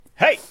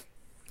Hey.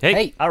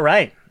 Hey. All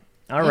right.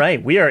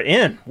 We are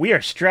in. We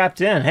are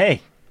strapped in.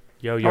 Hey.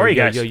 Yo. How are you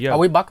guys? Yo. Are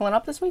we buckling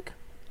up this week?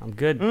 I'm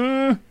good.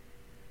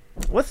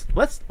 Let's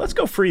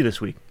go free this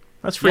week.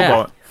 Let's free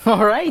ball it.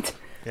 All right.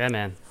 Yeah,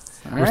 man.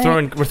 All We're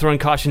right. throwing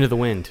caution to the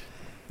wind.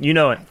 You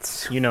know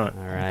it. All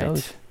right.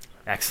 goes.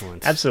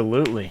 Excellent.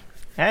 Absolutely.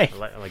 Hey.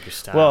 I like your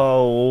style.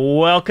 Well,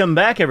 welcome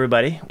back,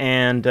 everybody.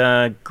 And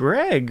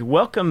Greg,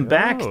 welcome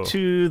back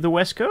to the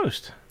West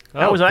Coast.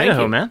 How was thank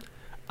Idaho, you. man?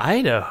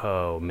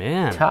 Idaho,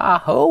 man.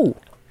 Tahoe.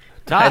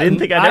 I didn't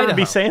think I'd ever be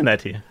Idaho. saying that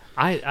to you.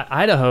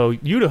 Idaho,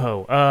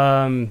 Idaho.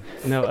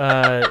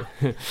 No.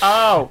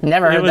 Oh.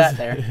 Never heard was- that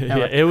there.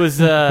 Never.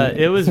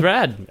 It was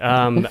rad.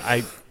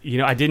 I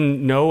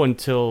didn't know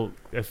until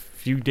a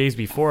few days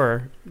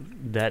before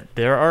that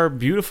there are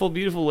beautiful,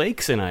 beautiful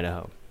lakes in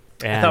Idaho.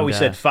 And, I thought we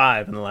said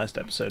 5 in the last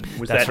episode.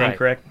 Was That's that right.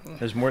 incorrect?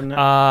 There's more than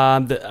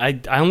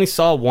that? I only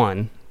saw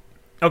one,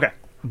 Okay.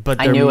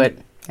 but I there- knew it.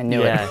 I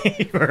knew Yeah.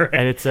 it. Right.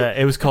 And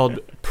it was called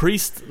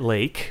Priest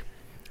Lake,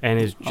 and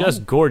it's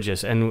just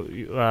gorgeous. And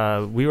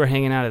we were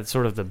hanging out at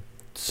sort of the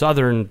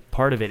southern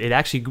part of it. It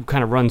actually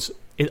kind of runs.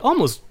 It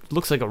almost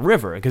looks like a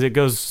river because it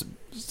goes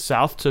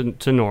south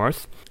to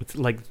north. It's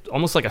like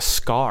almost like a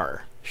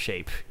scar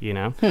shape, you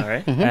know. All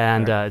right.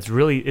 And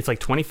it's like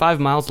 25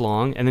 miles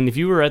long. And then if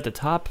you were at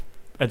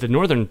the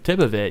northern tip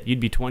of it, you'd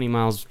be 20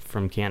 miles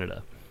from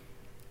Canada.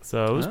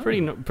 So it was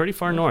pretty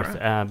far north,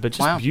 but just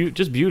Wow.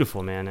 just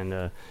beautiful, man.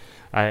 And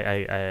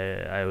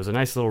I was a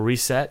nice little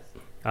reset,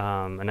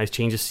 a nice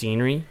change of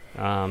scenery.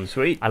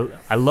 Sweet.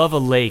 I love a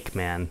lake,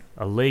 man.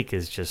 A lake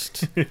is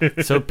just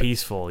so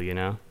peaceful, you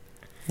know.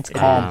 It's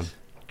calm.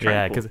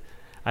 Yeah, Tranquil. because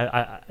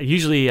I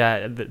usually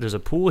there's a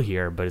pool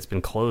here, but it's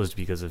been closed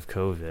because of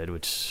COVID,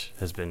 which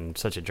has been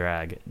such a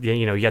drag.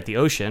 You know, you got the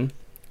ocean,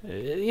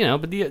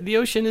 but the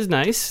ocean is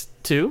nice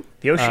too.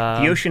 The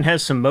ocean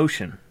has some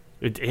motion.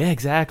 Yeah,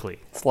 exactly.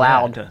 It's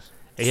loud. Yeah, it does.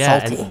 Yeah,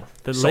 Salty. and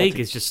the Salty. lake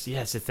is just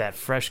it's that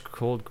fresh,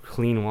 cold,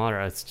 clean water.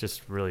 It's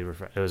just really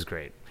it was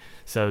great.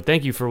 So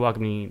thank you for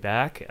welcoming me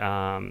back.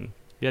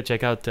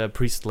 Check out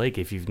Priest Lake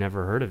if you've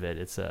never heard of it.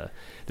 It's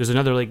there's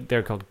another lake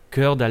there called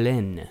Coeur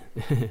d'Alene.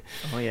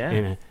 Oh,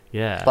 yeah.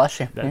 Yeah. Bless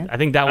you. I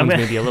think that one's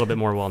gonna- maybe a little bit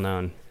more well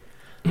known.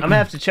 I'm going to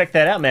have to check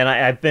that out, man.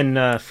 I've been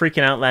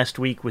freaking out last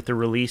week with the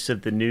release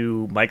of the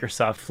new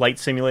Microsoft Flight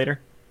Simulator.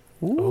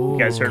 Ooh, You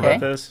guys heard okay. about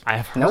this? I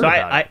have heard Nope. So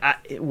about it.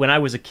 I when I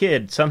was a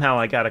kid, somehow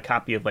I got a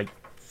copy of like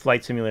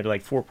Flight Simulator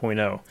like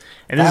 4.0.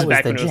 And this That is was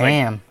back the when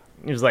jam.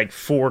 it was like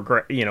 4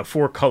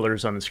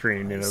 colors on the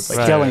screen. And it was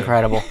like, Still Right.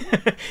 incredible.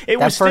 it That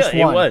was first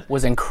still, one it was.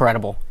 was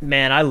incredible.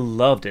 Man, I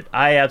loved it.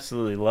 I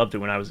absolutely loved it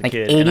when I was a Like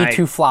kid. and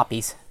 82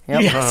 floppies.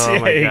 Yep. Yes, Oh,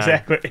 my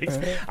yeah, God.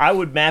 exactly. I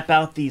would map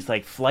out these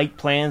like flight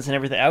plans and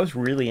everything. I was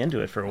really into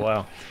it for a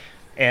while,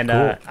 and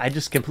Cool. I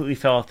just completely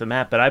fell off the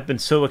map. But I've been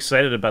so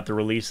excited about the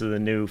release of the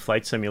new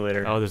Flight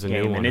Simulator. Oh, there's a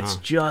new game, one, and it's huh?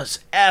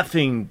 just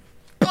effing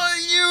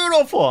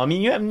beautiful. I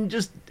mean, you haven't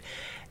just,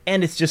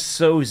 and it's just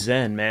so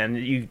zen, man.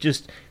 You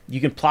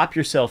can plop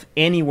yourself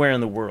anywhere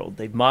in the world.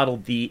 They've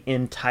modeled the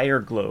entire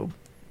globe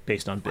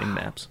based on Bing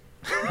Maps.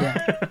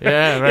 Yeah.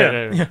 Yeah,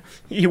 right. Yeah.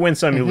 You win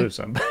some, you lose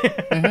some.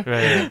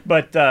 Right.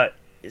 But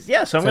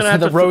yeah, so I'm gonna So have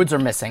the to roads are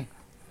missing.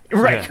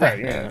 Right, Yeah. right,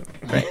 yeah.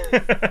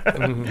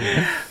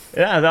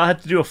 Yeah, I'll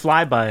have to do a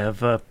flyby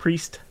of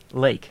Priest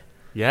Lake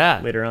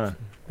Yeah. later on.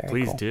 Very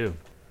Please cool. do.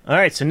 All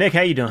right, so Nick,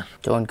 how you doing?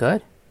 Doing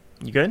good.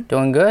 You good?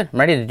 Doing good. I'm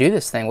ready to do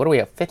this thing. What are we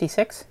at?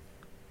 56?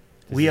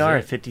 We This is are it.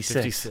 at 56.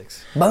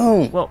 56.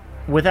 Boom. Well,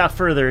 without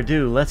further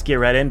ado, let's get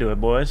right into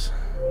it, boys.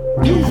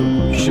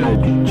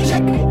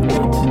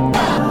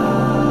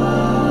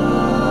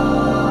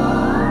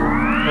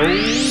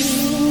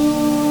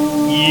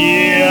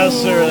 Yes,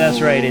 sir,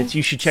 that's right.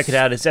 You should check it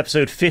out. It's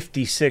episode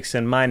 56,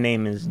 and my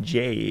name is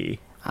Jay.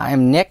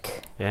 I'm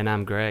Nick. And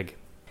I'm Greg.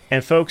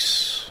 And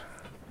folks,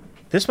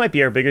 this might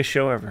be our biggest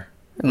show ever.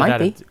 It might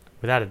be.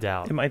 Without a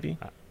doubt. It might be.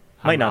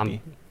 Might not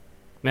be.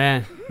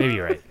 Man, maybe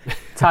you're right.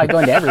 That's how I go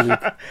into every week.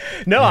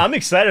 No, I'm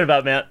excited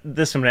about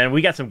this one, man.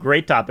 We got some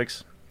great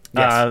topics.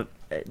 Yes.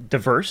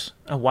 Diverse,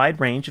 a wide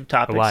range of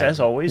topics, wide. as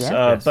always.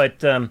 Yeah. Yes.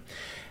 But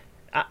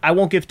I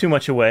won't give too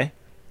much away.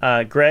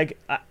 Greg,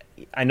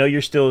 I know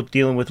you're still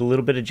dealing with a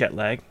little bit of jet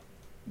lag.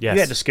 Yes. You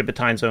had to skip a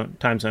time zone,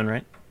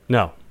 right?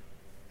 No.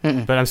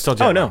 But I'm still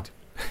jet Oh, no. lagged.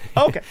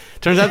 Okay,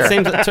 Turns out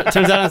turns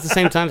out it's the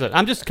same time zone.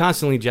 I'm just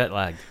constantly jet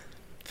lagged.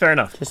 fair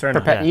enough. Just fair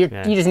enough. prepare.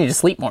 Yeah. You just need to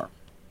sleep more.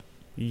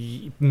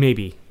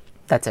 Maybe.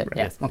 That's it.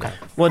 Yeah. Yes. Okay.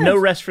 Well, no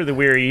rest for the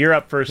weary. You're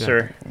up first,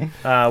 sir. What you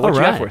got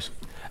right. for us?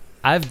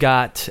 I've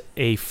got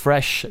a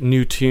fresh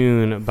new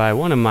tune by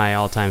one of my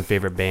all-time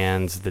favorite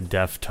bands, the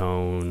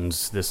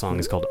Deftones. This song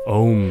is called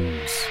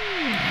Ohms.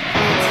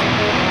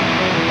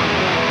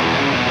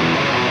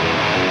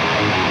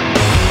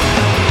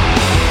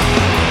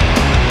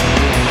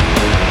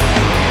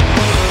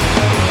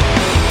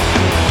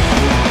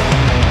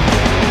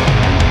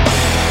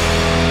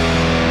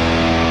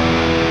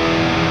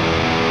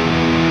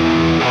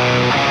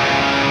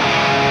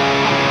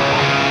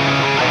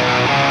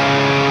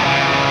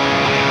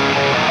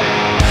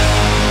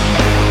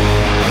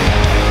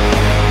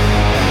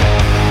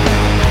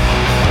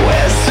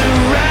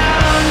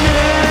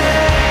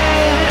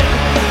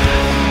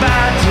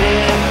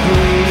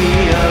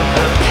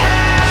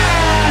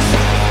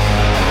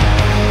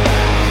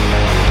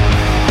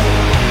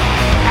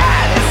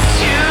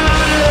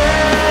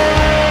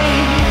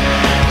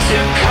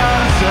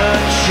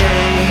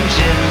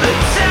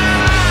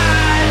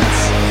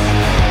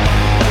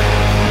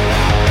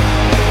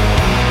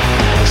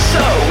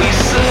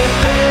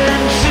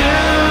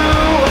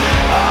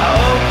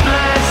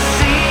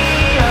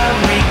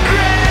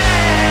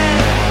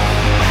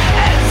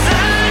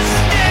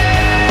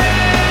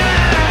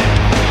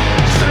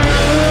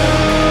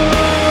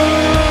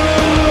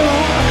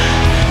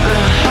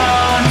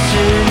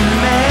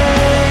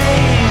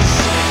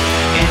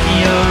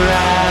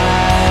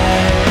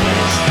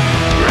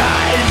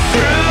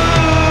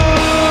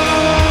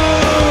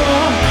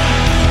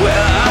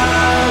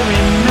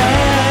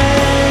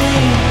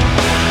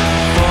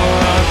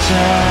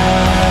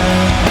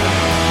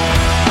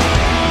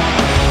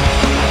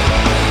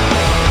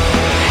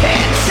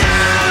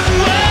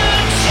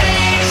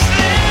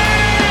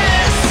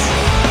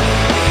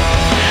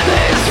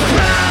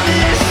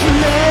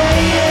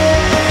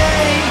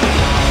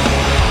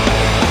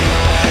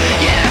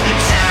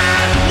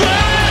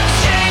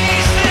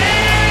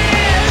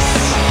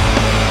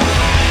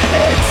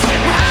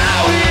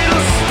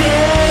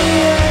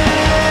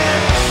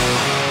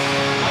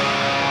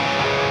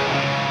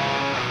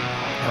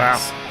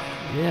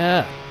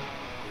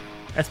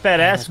 That's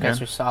Those badass, guys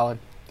man. are solid.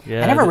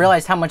 Yeah, I never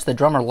realized how much the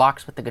drummer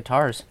locks with the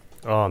guitars.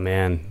 Oh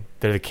man,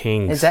 they're the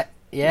kings. Is that?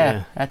 Yeah,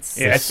 Yeah. that's.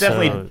 Yeah, it's So-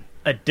 definitely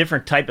a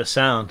different type of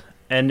sound,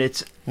 and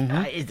it's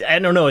I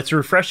don't know. It's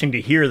refreshing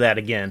to hear that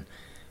again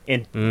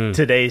in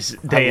today's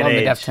day I and love the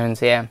age.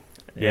 Deftones. Yeah.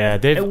 Yeah,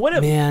 they've And what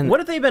have, man, what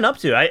have they been up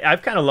to?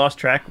 I've kind of lost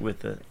track with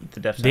the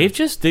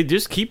Deftones. they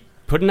just keep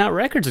putting out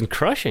records and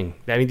crushing.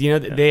 I mean,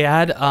 they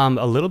had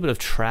a little bit of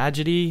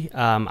tragedy.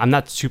 I'm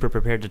not super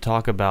prepared to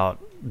talk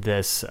about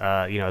this,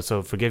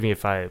 so forgive me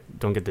if I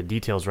don't get the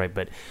details right.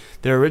 But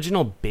their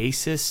original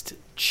bassist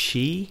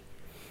Chi,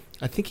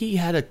 I think he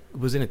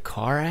was in a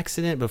car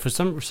accident, but for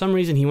some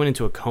reason he went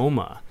into a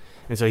coma.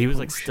 And so he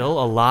was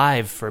still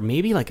alive for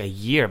maybe like a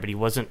year, but he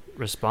wasn't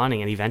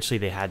responding. And eventually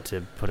they had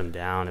to put him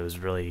down. It was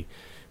really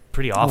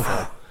pretty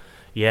awful.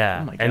 Yeah.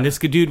 Oh my God. And this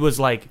dude was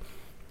like,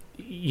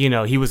 he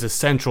was a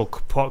central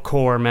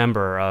core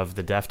member of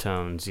the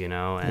Deftones,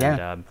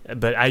 And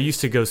but I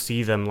used to go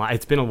see them.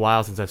 It's been a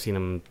while since I've seen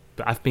them.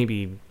 I've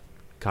maybe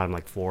caught them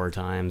like 4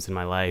 times in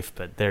my life,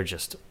 but they're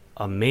just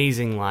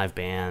amazing live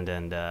band,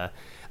 and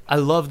I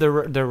love their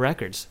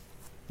records.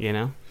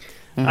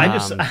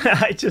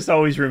 I just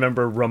always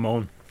remember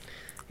Ramon,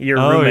 your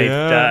Oh, roommate,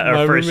 yeah, our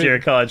my first roommate. year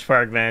at College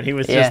Park. Man, he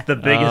was Yeah. just the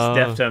biggest Oh.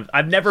 Deftones.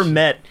 I've never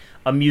met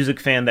a music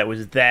fan that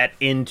was that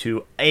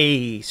into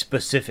a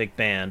specific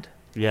band.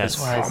 Yes.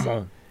 Wow.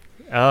 Ramon.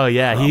 Oh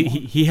yeah,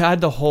 he had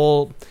the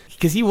whole,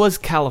 because he was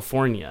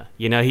California.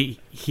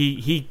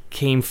 He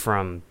came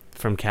from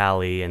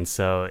Cali, and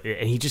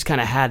he just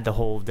kind of had the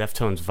whole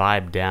Deftones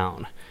vibe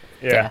down.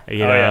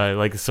 Yeah.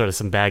 Like sort of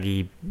some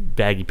baggy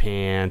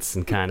pants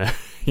and kind of,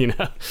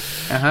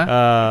 Uh-huh.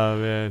 Oh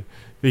man,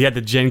 he had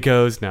the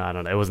Jenkos. No, I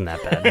don't know. It wasn't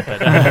that bad.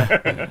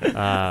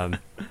 But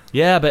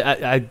but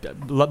I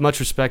much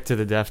respect to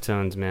the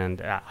Deftones, man.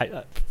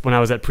 When I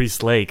was at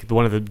Priest Lake,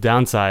 one of the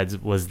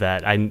downsides was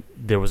that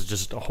there was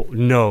just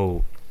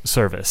no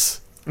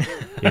service.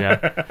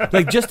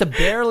 Like just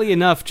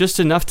just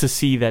enough to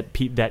see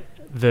that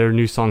their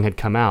new song had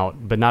come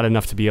out, but not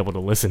enough to be able to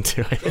listen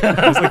to it.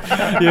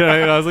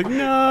 I was like,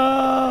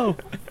 no.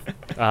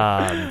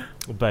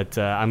 But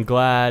I'm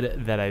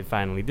glad that I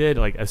finally did.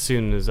 Like as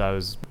soon as I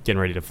was getting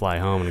ready to fly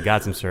home and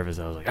got some service,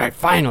 I was like, all right,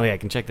 finally I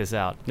can check this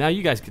out. Now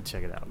you guys can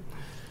check it out.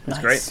 That's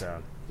Nice. great.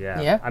 So yeah,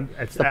 Yeah.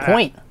 It's The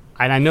point.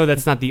 And I know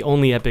that's not the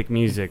only epic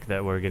music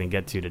that we're going to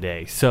get to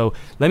today. So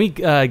let me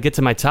get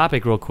to my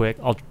topic real quick.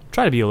 I'll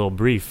try to be a little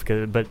brief,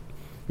 but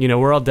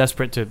we're all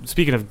desperate to.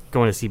 Speaking of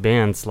going to see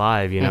bands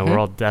live, we're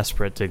all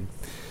desperate to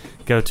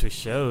go to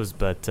shows,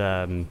 but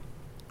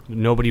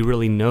nobody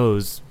really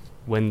knows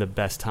when the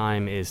best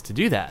time is to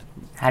do that.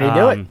 How do you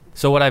do it?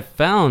 So what I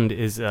found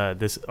is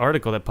this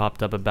article that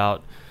popped up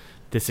about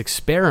this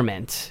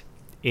experiment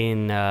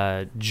in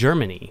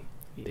Germany,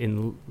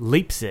 in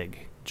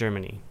Leipzig,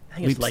 Germany. I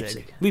think it's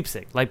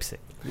Leipzig.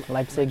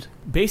 Leipzig.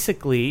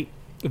 Basically,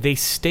 they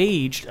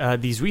staged,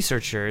 these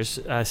researchers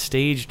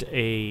staged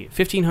a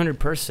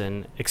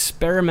 1,500-person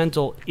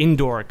experimental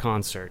indoor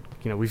concert.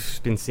 We've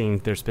been seeing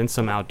there's been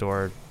some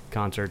outdoor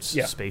concerts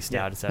spaced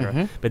out,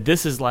 etc. But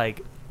this is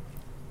like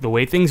the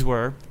way things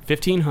were,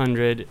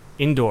 1,500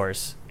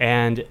 indoors.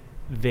 And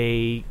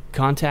they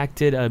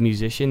contacted a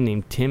musician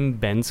named Tim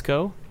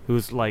Bensko,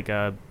 who's like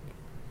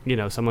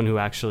someone who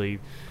actually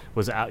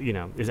was out,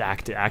 is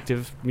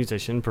active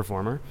musician,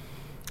 performer.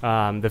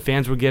 The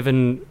fans were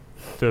given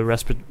the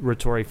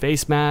respiratory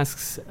face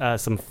masks,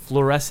 some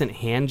fluorescent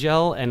hand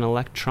gel, and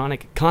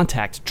electronic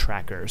contact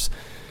trackers,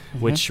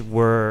 which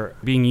were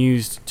being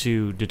used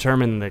to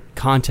determine the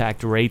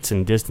contact rates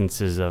and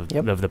distances of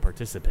the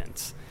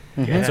participants.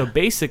 And so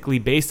basically,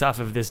 based off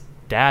of this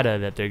data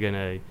that they're going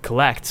to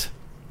collect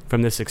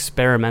from this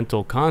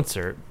experimental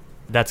concert,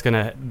 that's going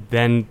to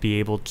then be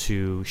able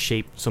to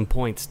shape some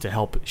points to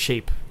help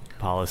shape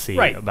policy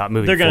about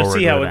moving forward. They're going to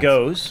see how with it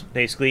goes,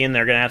 basically, and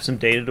they're going to have some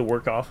data to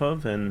work off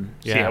of and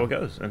see how it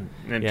goes, and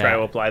try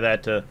to apply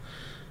that to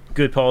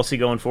good policy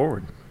going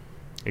forward.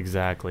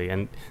 Exactly,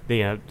 and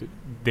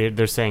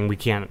they're saying we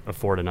can't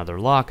afford another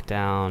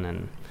lockdown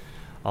and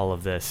all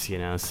of this,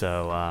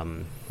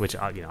 so which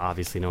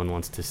obviously no one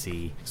wants to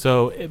see.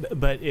 So,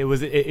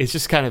 it's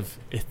just kind of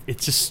it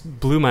just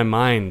blew my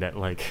mind that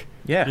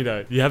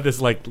you have this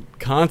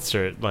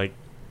concert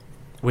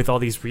with all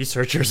these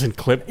researchers and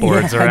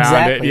clipboards around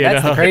exactly. it.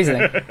 That's the crazy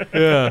thing.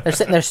 Yeah. They're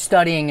sitting there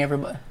studying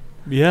everybody.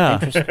 Yeah.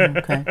 Interesting.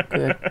 Okay,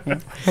 good.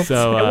 Yeah.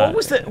 So And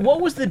what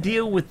was the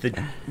deal with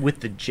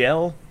the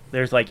gel?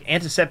 There's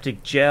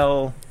antiseptic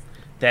gel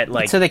that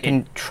So they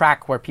can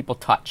track where people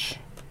touch.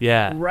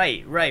 yeah.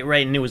 Right,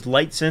 and it was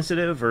light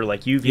sensitive or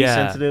UV Yeah.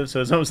 sensitive,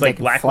 so it's almost They like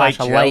can black flash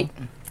light a gel. light.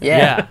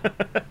 Yeah.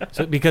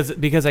 So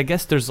because I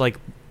guess there's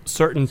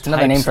certain types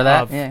Another name for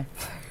that. of Yeah.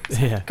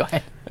 yeah. Go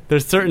ahead.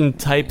 There's certain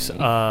types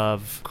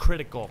of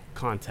critical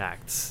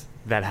contacts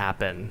that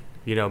happen.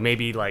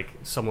 Maybe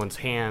someone's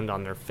hand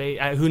on their face.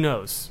 Who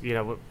knows?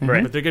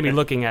 Right. But they're going to be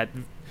looking at,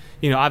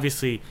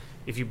 obviously,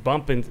 if you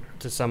bump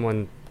into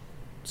someone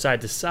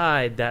side to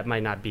side, that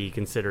might not be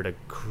considered a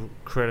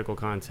critical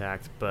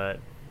contact, but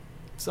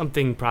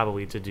something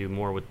probably to do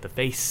more with the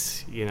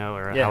face,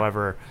 or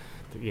however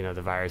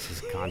the virus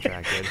is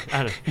contracted.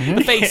 I don't,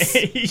 the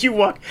face. You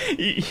walk,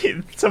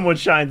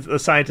 a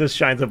scientist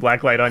shines a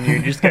black light on you,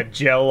 and you just got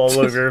gel all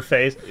over your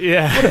face.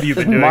 Yeah. What have you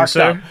been doing, Marked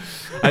sir?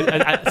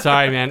 up.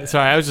 Sorry, man.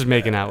 Sorry, I was just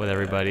making out with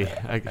everybody.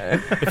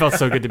 It felt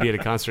so good to be at a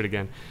concert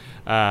again.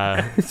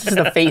 It's just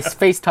a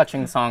face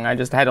touching song. I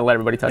just had to let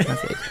everybody touch my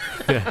face.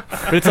 Yeah.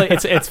 But it's like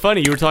it's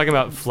funny. You were talking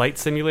about flight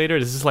simulator.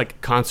 This is like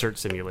concert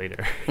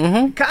simulator.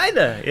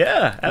 Kinda,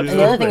 yeah. Absolutely. And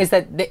the other thing is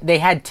that they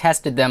had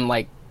tested them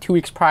like 2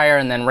 weeks prior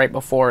and then right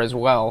before as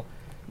well.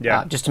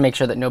 Yeah. Just to make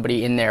sure that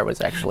nobody in there was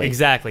actually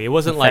Exactly. It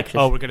wasn't infectious.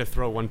 like, oh, we're going to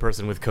throw one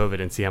person with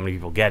COVID and see how many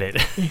people get it.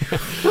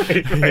 Right.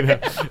 It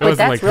But wasn't that's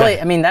like really,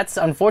 that. I mean,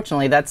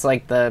 unfortunately, that's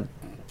like I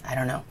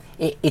don't know.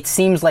 It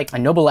seems like a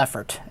noble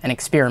effort, an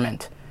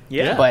experiment.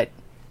 Yeah. But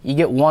you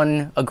get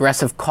one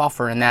aggressive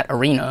cougher in that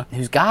arena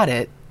who's got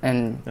it,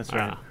 and That's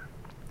right.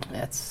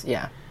 that's,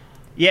 yeah.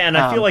 Yeah, and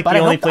I feel like but the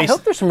only I place...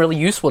 hope there's some really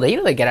useful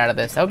data they get out of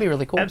this. That would be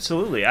really cool.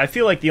 Absolutely. I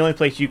feel like the only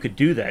place you could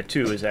do that,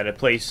 too, is at a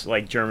place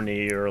like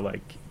Germany or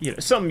like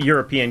some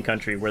European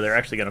country where they're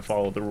actually going to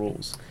follow the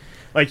rules.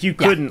 Like, you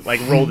couldn't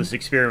roll this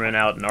experiment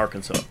out in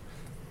Arkansas.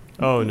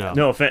 Oh, no.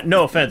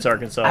 No offense,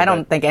 Arkansas. I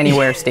don't think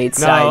anywhere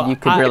stateside you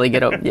could really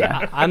get over.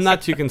 Yeah. I'm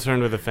not too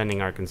concerned with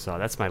offending Arkansas.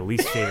 That's my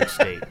least favorite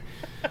state.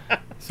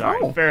 Sorry.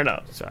 Oh. Fair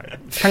enough. Sorry.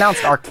 It's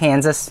pronounced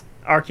Arkansas.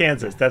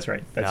 Arkansas, that's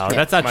right. That's No, true.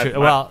 that's not My- true. my-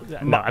 Well, no,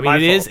 my- I my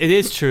mean, fault. it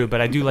is true,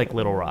 but I do like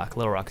Little Rock.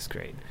 Little Rock is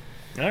great.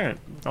 All right.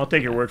 I'll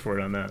take your word for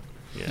it on that.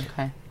 Yeah.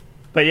 Okay.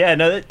 But yeah,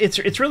 no,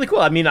 it's really cool.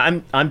 I mean,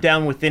 I'm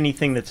down with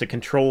anything that's a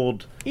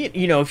controlled.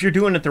 If you're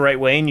doing it the right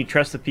way and you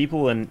trust the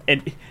people, and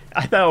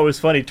I thought it was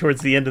funny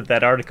towards the end of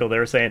that article they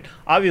were saying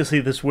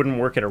obviously this wouldn't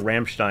work at a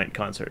Rammstein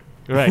concert.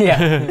 Right.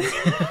 Yeah.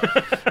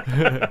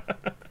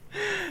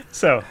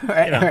 So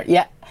Right.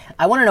 Yeah.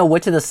 I want to know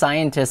which of the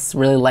scientists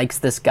really likes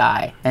this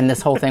guy, and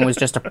this whole thing was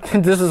just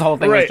this whole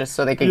thing was Right. just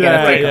so they could get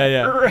a pick.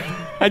 yeah.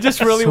 I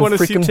just really So want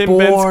to see freaking Tim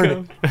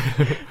bored. Benz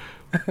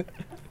go.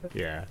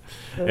 Yeah.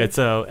 And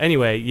so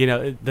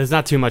anyway, there's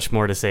not too much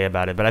more to say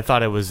about it, but I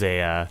thought it was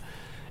an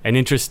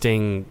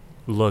interesting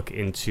look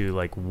into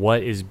like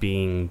what is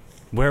being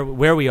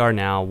where we are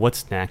now,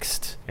 what's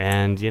next,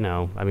 and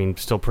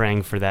still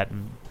praying for that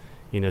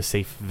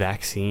safe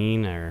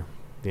vaccine or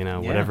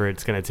whatever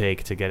it's going to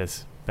take to get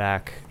us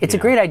back. It's a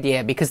great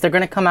idea because they're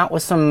going to come out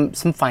with some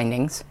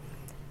findings,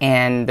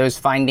 and those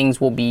findings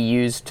will be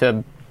used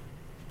to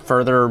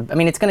further. I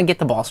mean, it's going to get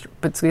the ball,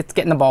 but it's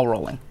getting the ball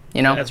rolling.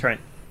 That's right.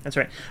 That's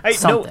right.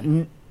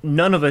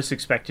 None of us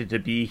expected to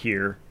be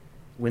here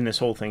when this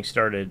whole thing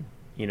started.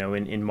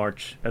 In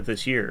March of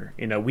this year.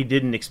 We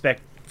didn't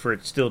expect for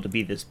it still to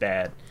be this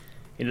bad.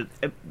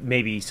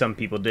 Maybe some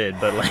people did,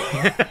 but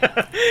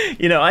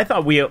I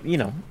thought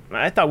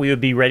we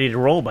would be ready to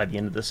roll by the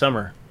end of the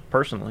summer,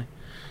 personally.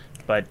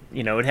 But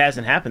it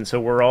hasn't happened, so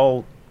we're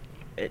all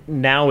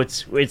now.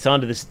 It's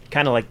onto this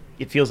kind of like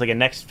it feels like a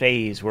next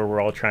phase where we're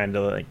all trying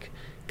to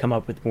come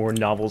up with more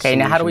novel solutions.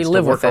 now how do we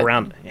live to work with it?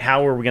 around?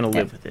 How are we going to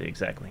live with it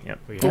exactly? Yeah,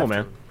 cool,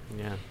 man.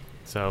 Yeah.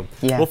 So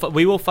Yeah.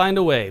 we will find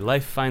a way.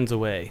 Life finds a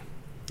way.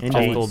 Jeff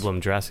Indeed.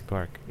 Goldblum, Jurassic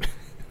Park.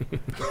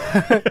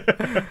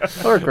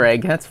 Or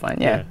Greg, that's fine.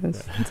 Yeah,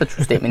 it's a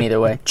true statement either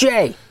way.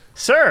 Jay,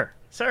 Sir.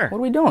 what are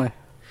we doing?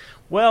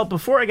 Well,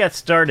 before I got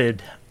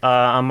started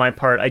on my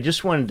part, I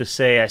just wanted to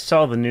say I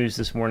saw the news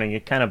this morning.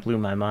 It kind of blew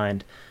my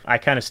mind. I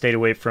kind of stayed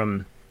away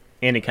from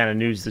any kind of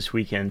news this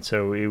weekend,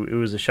 so it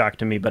was a shock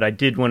to me. But I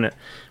did want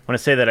to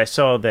say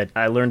that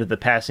I learned of the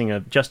passing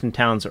of Justin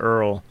Townes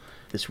Earl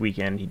this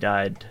weekend. He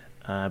died,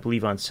 I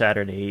believe, on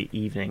Saturday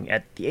evening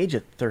at the age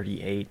of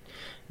 38.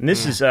 And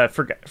this is,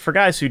 for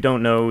guys who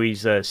don't know,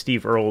 he's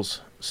Steve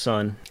Earle's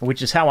son,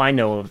 which is how I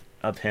know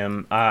of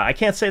him. I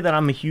can't say that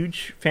I'm a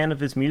huge fan of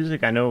his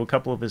music. I know a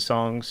couple of his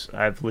songs.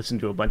 I've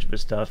listened to a bunch of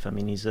his stuff. I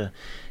mean, he's a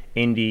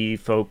indie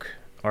folk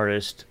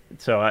artist.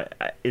 So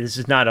this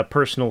is not a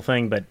personal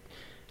thing, but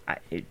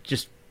it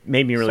just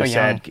made me really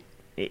sad.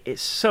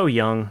 It's so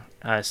young.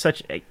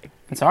 Such a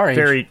It's our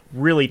age.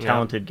 really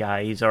talented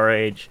guy. He's our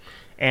age.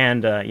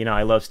 And,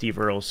 I love Steve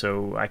Earle,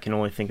 so I can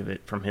only think of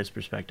it from his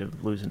perspective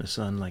of losing a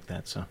son like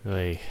that. So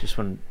Really? just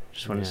wanted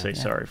to say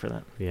sorry for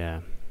that.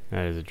 Yeah.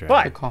 That is a drag.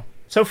 But Good call.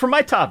 so for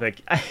my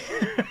topic,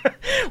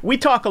 we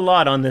talk a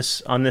lot on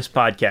this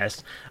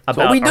podcast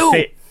about what we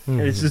do.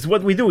 This is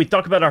what we do. We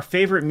talk about our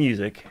favorite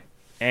music,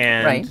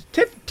 and Right.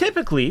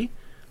 typically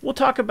we'll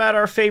talk about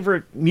our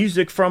favorite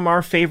music from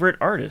our favorite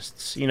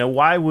artists.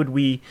 Why would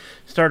we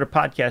start a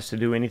podcast to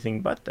do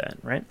anything but that,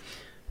 right?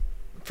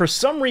 For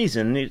some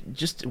reason,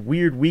 just a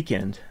weird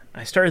weekend,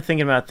 I started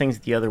thinking about things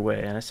the other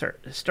way, and I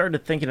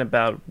started thinking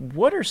about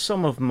what are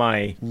some of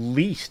my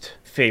least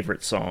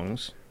favorite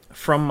songs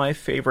from my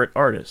favorite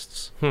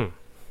artists.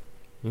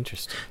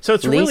 Interesting. So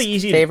it's really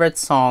Least easy. favorite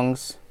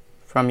songs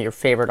from your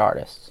favorite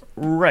artists.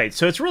 Right.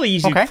 So it's really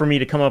easy Okay. for me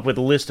to come up with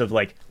a list of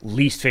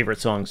least favorite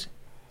songs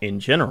in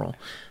general.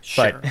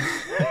 Sure.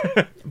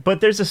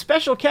 But there's a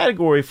special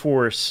category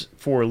for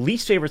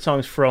least favorite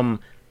songs from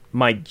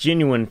my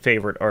genuine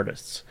favorite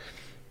artists.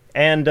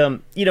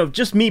 And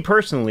just me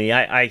personally,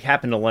 I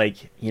happen to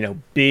like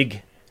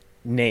big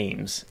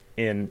names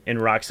in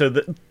rock. So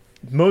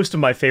most of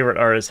my favorite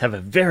artists have a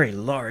very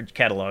large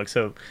catalog.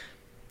 So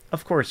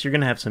of course you're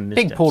going to have some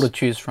missteps. Big pool to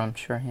choose from,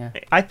 sure, yeah.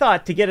 I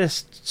thought to get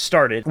us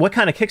started, what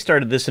kind of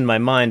kickstarted this in my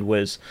mind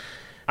was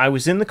I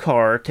was in the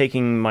car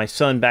taking my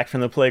son back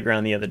from the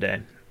playground the other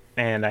day,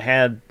 and I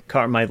had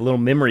my little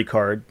memory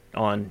card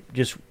on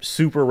just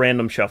super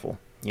random shuffle.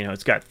 You know,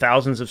 it's got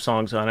thousands of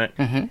songs on it.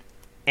 Mm-hmm.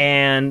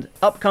 And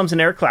up comes an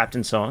Eric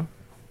Clapton song.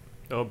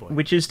 Oh boy.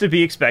 Which is to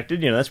be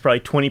expected. You know, that's probably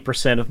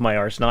 20% of my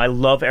arsenal. I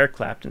love Eric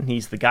Clapton.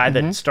 He's the guy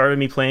that started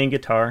me playing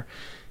guitar.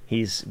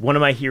 He's one of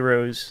my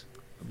heroes.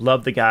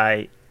 Love the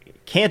guy.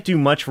 Can't do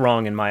much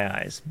wrong in my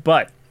eyes.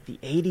 But the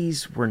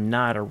 80s were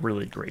not a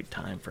really great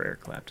time for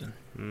Eric Clapton.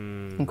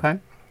 Okay.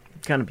 I'm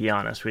gonna be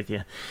honest with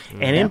you.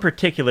 And in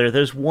particular,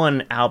 there's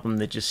one album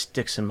that just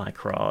sticks in my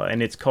craw,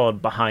 and it's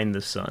called Behind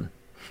the Sun.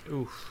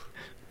 Oof.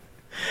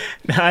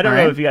 Now, I don't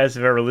know if you guys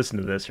have ever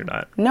listened to this or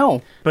not.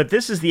 No. But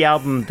this is the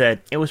album that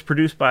it was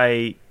produced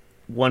by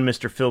one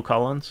Mr. Phil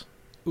Collins,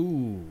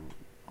 Ooh.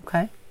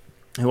 Okay.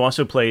 who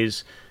also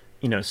plays,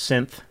 you know,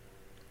 synth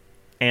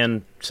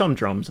and some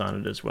drums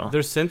on it as well.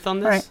 There's synth on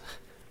this? Right.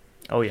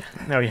 Oh yeah,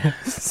 oh yeah.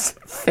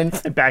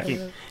 Synth.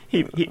 Backing,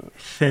 he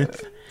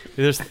synth.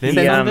 There's synth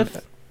He, on this?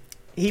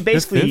 He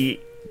basically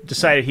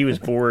decided he was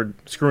bored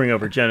screwing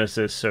over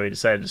Genesis, so he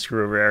decided to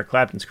screw over Eric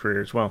Clapton's career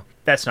as well.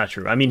 That's not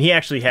true. I mean, he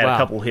actually had a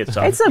couple hits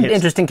on. It's an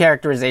interesting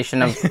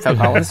characterization of Phil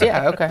Collins.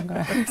 Yeah, okay. Go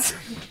ahead.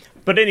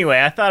 But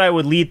anyway, I thought I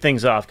would lead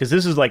things off because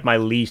this is like my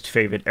least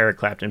favorite Eric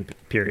Clapton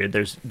period.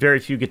 There's very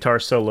few guitar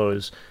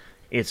solos.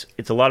 It's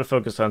a lot of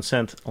focus on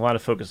synth, a lot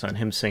of focus on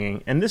him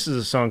singing. And this is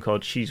a song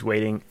called She's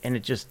Waiting, and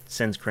it just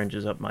sends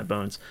cringes up my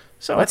bones.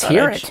 So Let's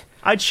hear it.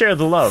 I'd share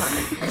the love.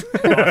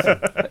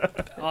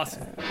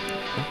 Awesome.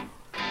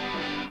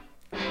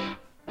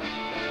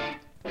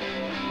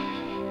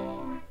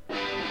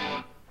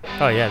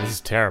 Oh yeah, this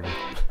is terrible.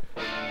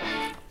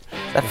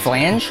 That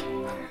flange?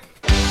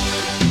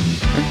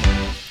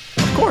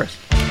 Of course.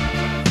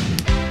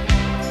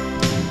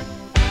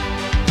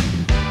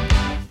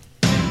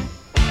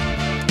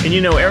 And you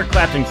know, Eric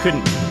Clapton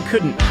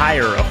couldn't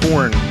hire a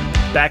horn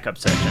backup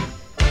section.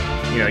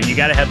 You know, you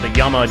got to have the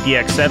Yamaha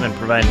DX7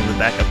 providing the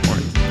backup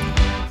horn.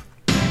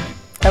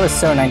 That was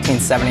so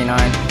 1979.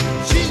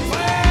 She's waiting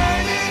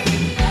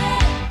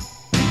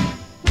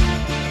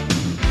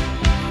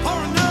for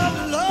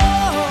another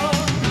love.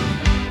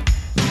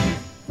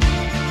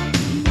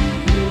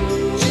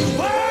 She's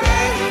waiting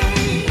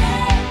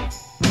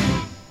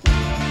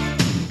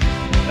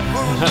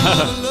for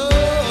another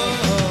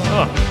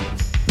love.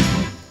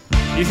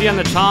 Easy on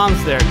the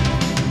toms there.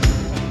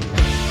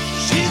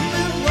 She's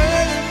been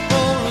waiting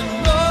for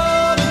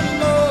another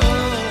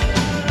love,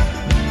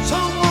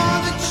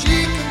 someone that she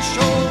can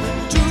show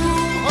into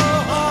her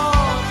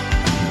heart.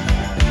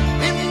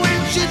 And when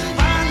she's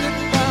finally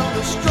found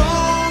a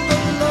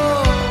stronger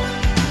love,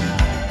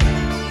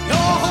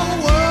 your whole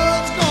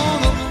world's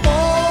gonna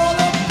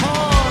fall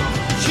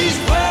apart. She's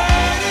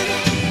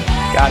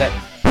waiting. Got it.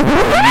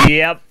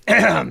 Yep.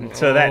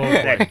 So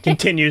that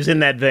continues in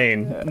that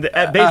vein.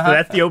 Basically,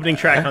 that's the opening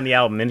track on the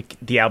album, and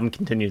the album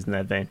continues in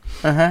that vein.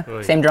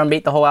 Same drum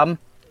beat the whole album?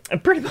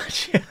 Pretty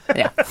much. Yeah.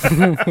 Yeah.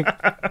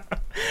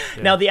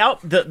 Now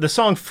the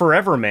song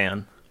 "Forever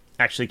Man"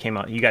 actually came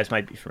out. You guys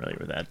might be familiar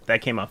with that.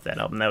 That came off that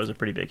album. That was a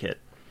pretty big hit.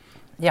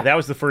 Yeah. That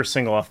was the first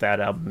single off that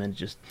album, and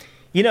just,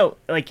 you know,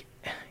 like,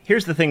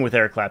 here's the thing with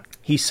Eric Clapton.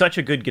 He's such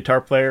a good guitar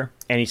player,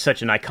 and he's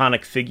such an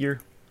iconic figure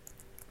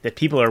that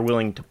people are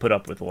willing to put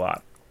up with a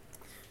lot.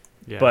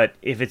 Yeah. But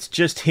if it's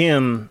just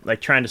him,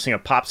 like, trying to sing a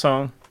pop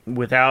song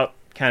without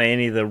kind of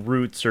any of the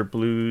roots or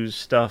blues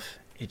stuff,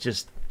 it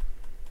just,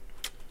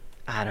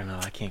 I don't know.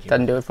 I can't get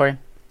Doesn't do it for you?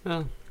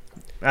 Oh.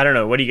 I don't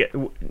know. What do you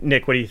get,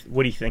 Nick? What do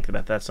you think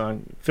about that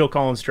song? Phil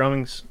Collins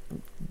drummings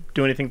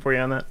do anything for you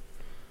on that?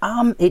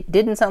 It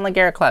didn't sound like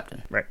Eric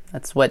Clapton. Right.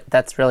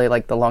 That's really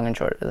like the long and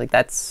short. Like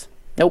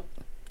nope.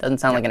 Doesn't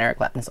sound like an Eric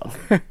Clapton song.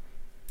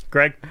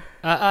 Greg?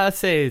 I'd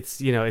say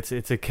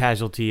it's a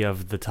casualty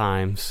of the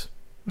times.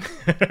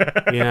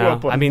 You know, Well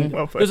put. I mean,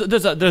 Well put.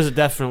 there's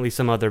definitely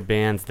some other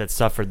bands that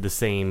suffered the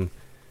same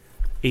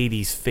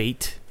 '80s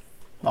fate.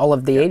 All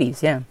of the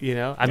 80s, yeah. You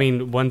know, I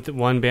mean,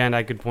 one band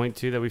I could point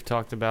to that we've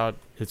talked about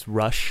is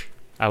Rush.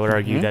 I would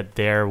argue that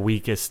their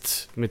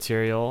weakest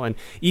material, and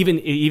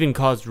even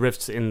caused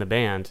rifts in the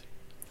band.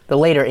 The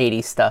later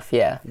 80s stuff,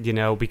 yeah. You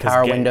know, because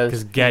Power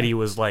Windows. Getty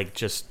was like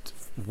just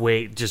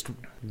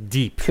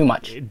deep, Too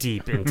much.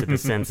 deep into the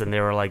sense, and they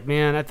were like,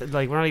 man,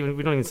 we don't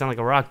even sound like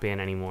a rock band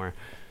anymore.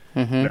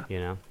 Mm-hmm. You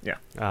know.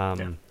 Yeah.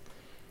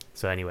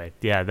 So anyway,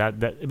 yeah,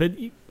 but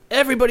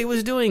everybody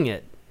was doing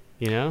it.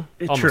 You know,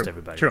 almost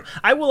everybody. True.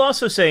 I will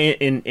also say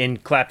in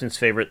Clapton's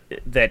favor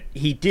that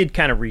he did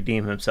kind of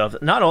redeem himself.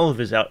 Not all of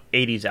his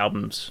 80s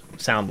albums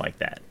sound like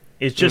that.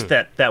 It's just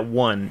that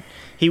one.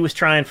 He was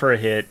trying for a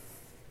hit.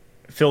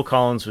 Phil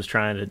Collins was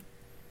trying to.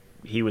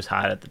 He was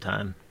hot at the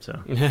time,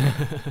 so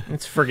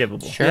it's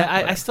forgivable. Sure.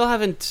 Yeah, I still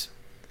haven't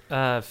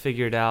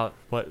figured out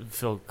what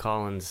Phil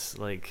Collins,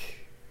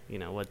 like, you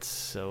know, what's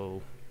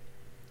so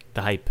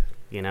the hype,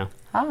 you know?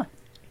 Ah.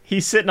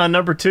 He's sitting on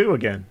number 2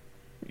 again.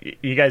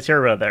 You guys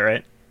hear about that,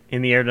 right?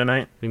 In the Air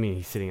Tonight. What do you mean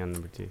he's sitting on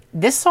number 2?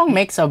 This song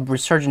makes a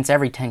resurgence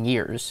every 10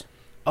 years.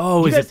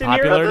 Oh, You is guys it didn't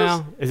hear popular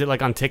about now? Is it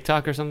like on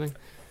TikTok or something?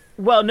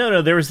 Well,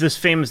 no. There was this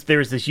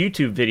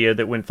YouTube video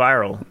that went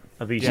viral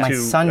of these My two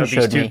son of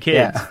these showed two me,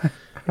 kids, yeah.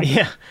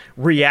 yeah,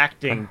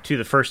 reacting to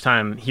the first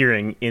time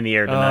hearing "In the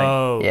Air Tonight,"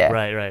 Oh, Yeah.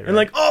 right. and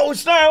like, "Oh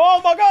snap!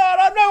 Oh my God!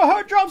 I've never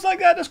heard drums like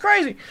that. That's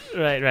crazy."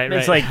 right. And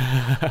it's like,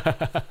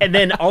 and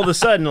then all of a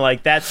sudden,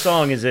 like that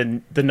song is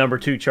in the number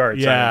 2 charts.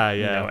 Yeah, on,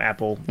 yeah.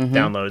 Apple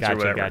downloads Gotcha, or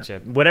whatever. gotcha.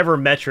 Whatever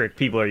metric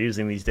people are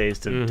using these days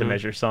to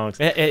measure songs.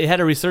 it had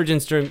a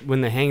resurgence during when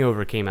The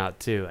Hangover came out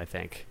too, I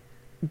think.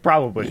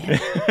 Probably.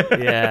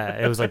 Yeah,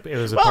 it was a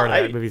Well, part of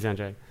that I- movie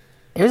soundtrack.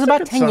 It was about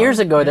good 10 years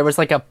song. ago. There was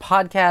like a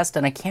podcast,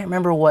 and I can't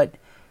remember what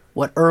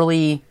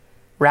early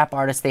rap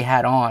artist they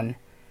had on,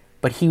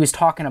 but he was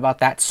talking about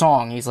that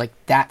song. He's like,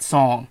 that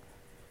song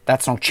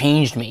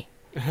changed me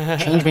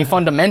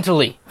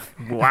fundamentally.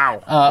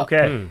 Wow.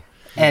 Okay.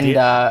 And it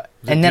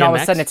then all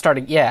of a DMX? sudden it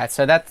started. Yeah,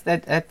 so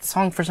that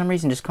song for some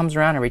reason just comes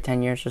around every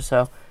 10 years or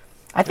so.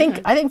 I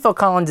think Phil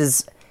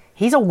Collins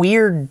he's a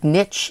weird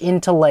niche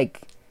into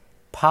like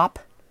pop,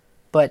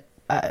 but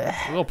A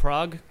little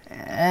prog?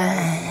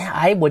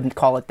 I wouldn't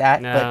call it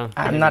that. No, but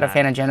I'm maybe not a not.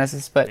 fan of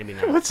Genesis. But Maybe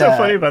not. What's so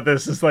funny about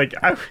this is like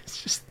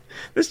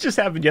this just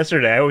happened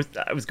yesterday. I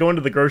was going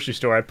to the grocery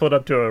store. I pulled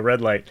up to a red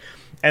light,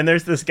 and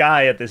there's this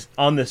guy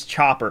on this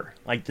chopper,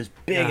 like this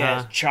big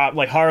ass chop,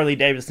 like Harley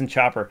Davidson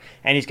chopper,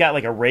 and he's got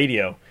like a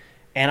radio,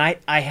 and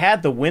I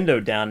had the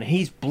window down, and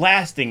he's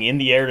blasting "In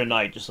the Air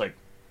Tonight," just like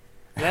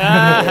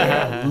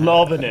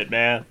loving it,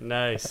 man.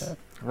 Nice.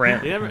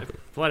 Rant.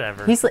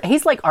 Whatever.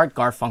 he's like Art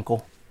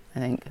Garfunkel, I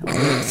think.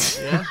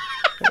 Yeah.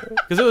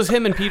 Because it was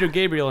him and Peter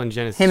Gabriel in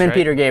Genesis. Him and right?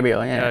 Peter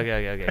Gabriel. Yeah.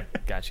 Okay.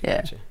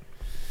 Gotcha.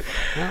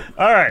 Yeah.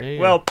 All right. There you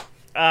Well,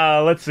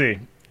 let's see.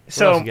 What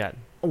So else you got?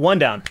 one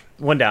down.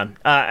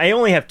 I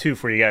only have 2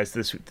 for you guys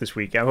this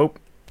week. I hope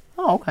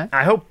Oh, okay.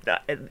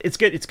 it's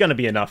good. It's going to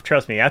be enough.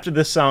 Trust me. After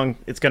this song,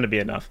 it's going to be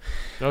enough.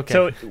 Okay.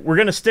 So we're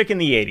going to stick in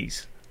the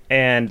 80s.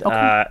 And what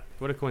a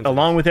coincidence.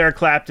 along with Eric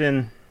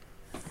Clapton,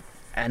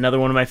 another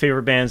one of my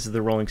favorite bands is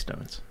the Rolling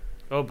Stones.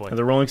 Oh boy.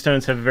 The Rolling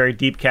Stones have a very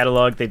deep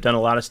catalog. They've done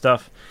a lot of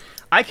stuff.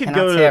 I could Cannot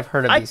go say to. I've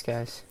heard of these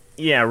guys.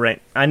 Yeah,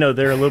 right. I know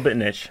they're a little bit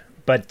niche,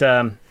 but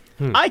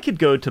I could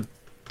go to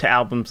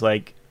albums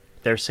like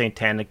their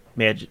Satanic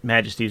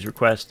Majesty's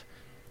Request.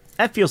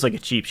 That feels like a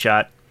cheap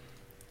shot.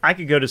 I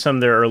could go to some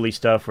of their early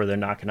stuff where they're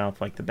knocking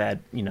off like the bad,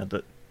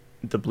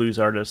 the blues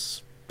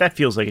artists. That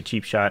feels like a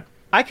cheap shot.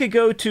 I could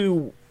go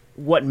to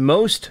what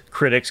most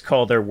critics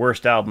call their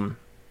worst album,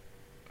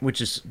 which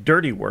is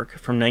Dirty Work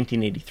from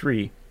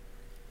 1983.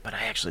 But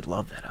I actually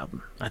love that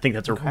album. I think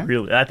that's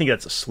I think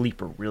that's a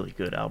sleeper, really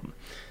good album.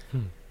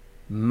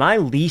 My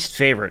least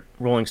favorite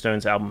Rolling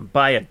Stones album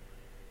by a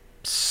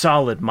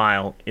solid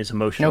mile is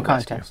Emotional No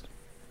Rescue. contest.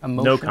 No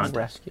Emotional contest.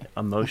 Rescue.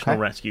 Emotional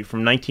Okay. Rescue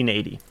from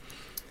 1980.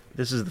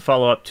 This is the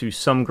follow-up to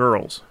Some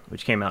Girls,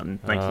 which came out in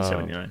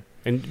 1979.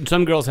 And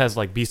Some Girls has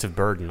like Beast of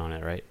Burden on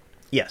it, right?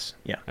 Yes,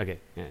 yeah. Okay.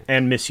 Yeah.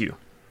 And Miss You.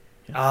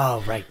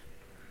 Oh, right.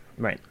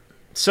 Right.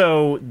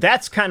 So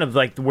that's kind of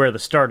like where the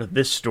start of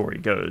this story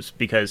goes,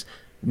 because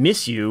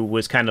Miss You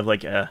was kind of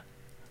like a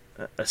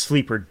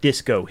sleeper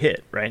disco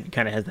hit, right? It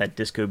kind of has that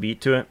disco beat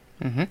to it.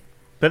 Mm-hmm.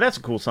 But that's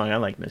a cool song. I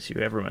like Miss You.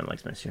 Everyone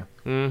likes Miss You.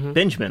 Mm-hmm.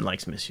 Benjamin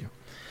likes Miss You.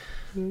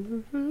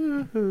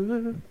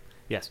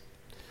 Yes.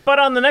 But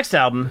on the next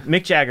album,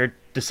 Mick Jagger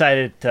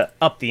decided to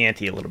up the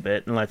ante a little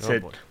bit, and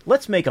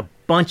let's make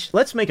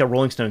a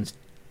Rolling Stones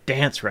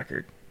dance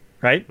record,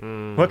 right?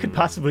 What could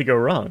possibly go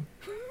wrong?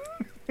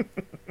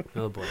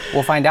 Oh boy.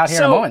 We'll find out here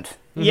in a moment.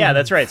 Yeah,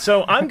 that's right.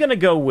 So I'm going to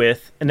go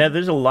with, and now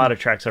there's a lot of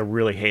tracks I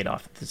really hate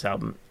off this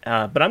album,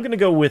 but I'm going to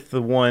go with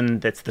the one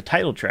that's the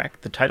title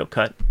track, the title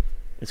cut.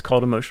 It's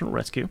called Emotional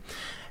Rescue.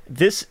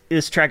 This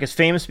track is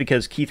famous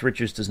because Keith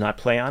Richards does not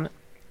play on it.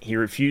 He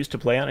refused to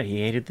play on it.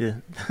 He hated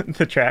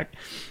the track.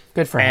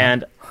 Good for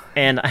him.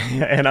 And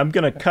I'm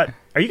going to cut.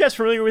 Are you guys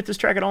familiar with this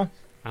track at all?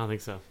 I don't think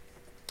so.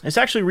 It's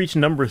actually reached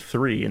number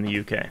 3 in the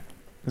UK.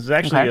 This is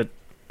actually Okay.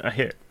 a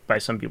hit by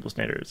some people's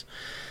standards.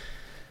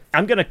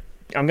 I'm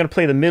gonna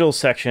play the middle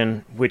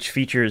section, which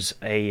features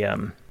a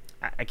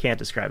I can't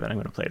describe it. I'm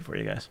gonna play it for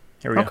you guys.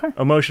 Here we Okay.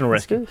 go. Emotional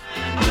Let's do Rescue.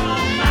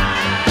 this.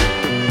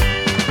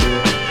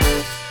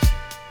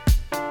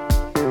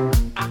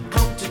 I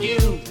come to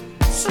you,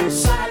 so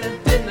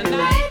silent in the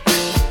night,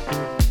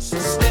 so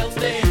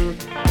stealthy,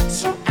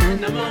 so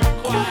animal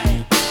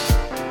quiet.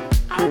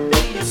 I'll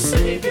be your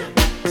savior,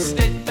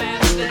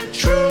 steadfast and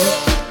true.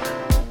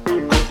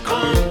 I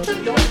come to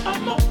your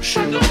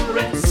emotional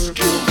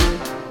rescue.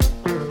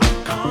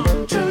 I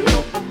come to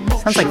your emotional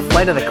Sounds like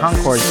Flight of the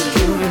Conchords.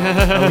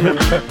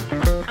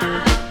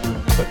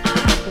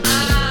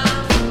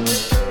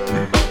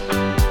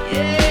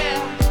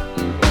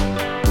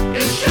 Yeah,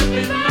 it should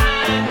be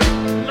mine.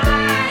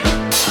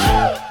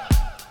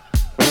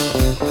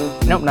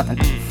 Nope, nothing.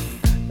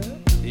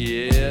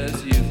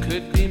 Yes, you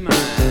could be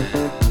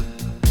mine.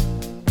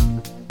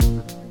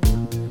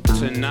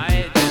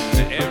 Tonight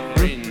and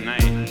every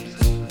night,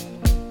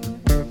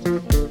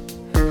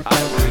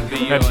 I will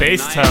That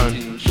bass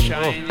tone.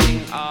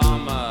 Shining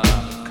armor,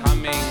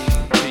 coming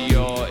to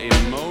your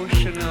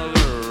emotional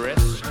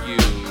rescue.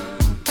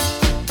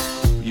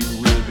 You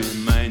will be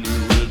mine,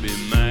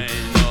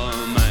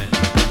 all mine.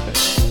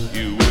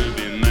 You will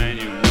be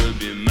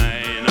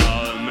mine,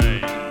 all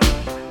mine.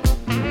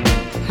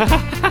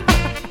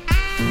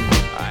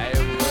 I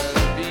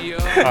will be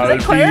yours. I'll be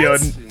your-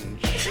 Clarence?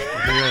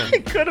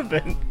 It could have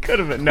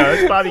been. No,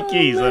 it's Bobby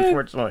Keys,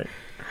 unfortunately.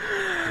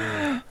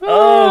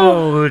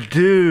 Oh,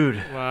 dude.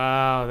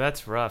 Wow,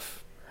 that's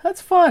rough.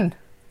 That's fun.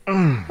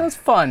 That's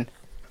fun.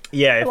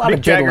 Yeah, if lot of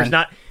Mick Jagger's jiggling.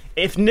 not,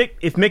 if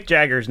Mick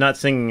Jagger's not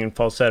singing in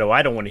falsetto,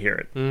 I don't want to hear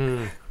it.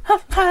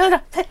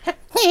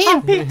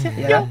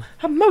 Yeah.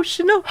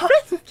 Emotional.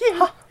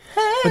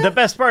 But the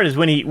best part is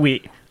when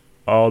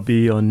I'll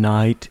be your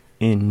knight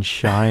in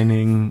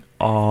shining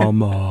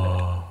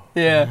armor.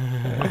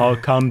 Yeah. I'll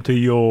come to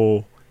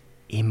your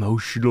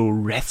emotional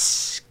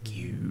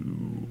rescue.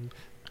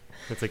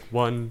 It's like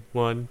 1,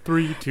 1,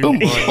 3, 2, Boom,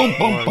 1, boom,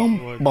 boom, 1,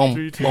 boom, 1, boom,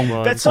 3, 2, boom.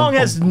 1. That song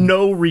has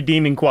no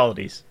redeeming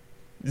qualities.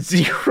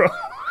 Zero.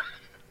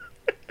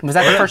 Was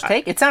that the first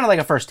take? It sounded like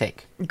a first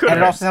take. Could And it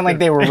have also sounded like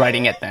they were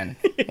writing it then.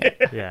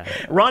 Yeah.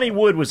 Ronnie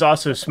Wood was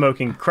also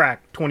smoking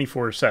crack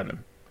 24/7,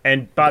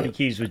 and Bobby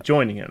Keys was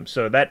joining him,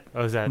 so that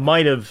Oh, is that?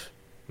 might have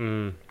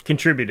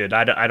contributed.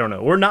 I don't know,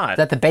 or not. Is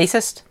that the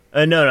bassist?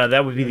 No,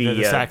 that would be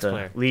The sax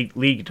player. lead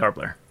guitar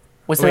player.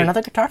 Was there Wait.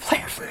 another guitar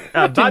player?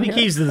 Bobby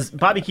Keys is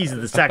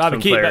the saxophone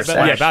player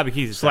yeah, Bobby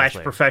Keys is the sax slash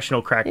player.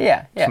 professional crack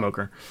Yeah.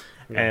 smoker,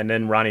 and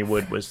then Ronnie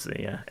Wood was the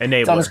enabler.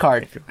 It's on his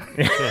card.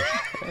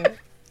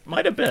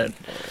 Might have been.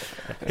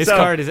 His So-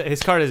 card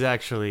is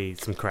actually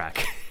some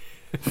crack.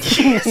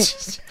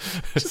 just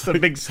a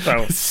big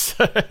stone.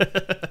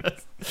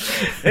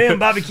 Hey, I'm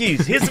Bobby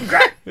Keys. Here's some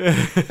crack.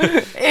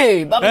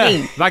 Hey,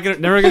 Bobby.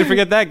 Never gonna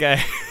forget that guy.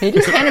 He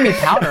just handed me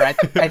powder. I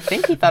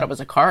think he thought it was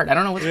a card. I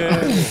don't know what's going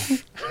on.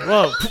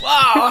 Whoa!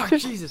 Oh,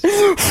 Jesus!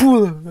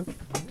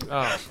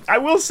 I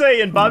will say,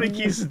 in Bobby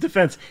Keys'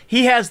 defense,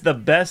 he has the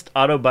best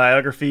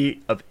autobiography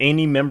of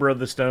any member of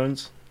the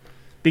Stones,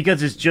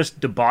 because it's just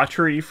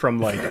debauchery from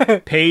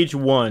like page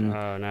 1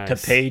 Oh, nice. to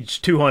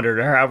page 200,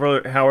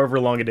 or however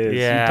long it is.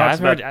 Yeah, he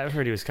talks I've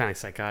heard he was kind of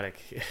psychotic.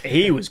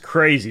 he was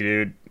crazy,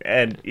 dude,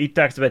 and he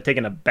talks about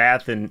taking a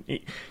bath, and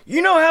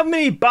you know how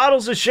many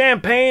bottles of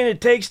champagne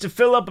it takes to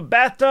fill up a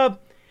bathtub?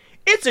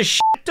 It's a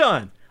shit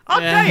ton.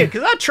 I'll tell you,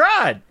 because I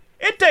tried.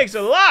 It takes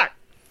a lot.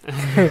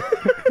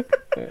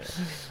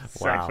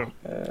 Wow.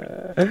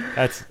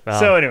 That's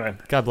So anyway,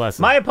 God bless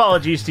him. my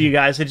apologies to you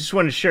guys. I just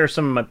wanted to share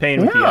some of my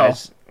pain with you No.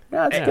 guys.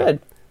 No, it's Yeah. good.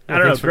 I don't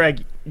know, thanks for-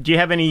 Greg. Do you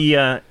have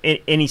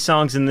any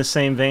songs in this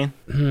same vein?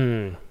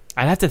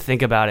 I'd have to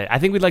think about it. I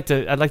think I'd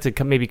like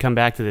to maybe come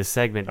back to this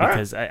segment All right.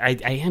 because I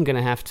am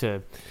gonna have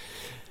to.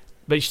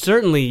 But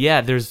certainly,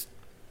 yeah,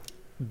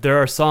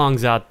 there are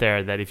songs out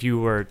there that if you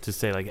were to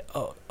say like,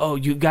 oh,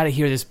 you got to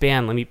hear this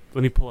band. Let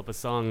me pull up a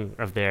song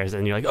of theirs,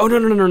 and you're like, oh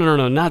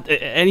no, not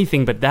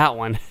anything but that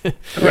one.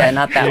 Yeah,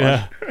 not that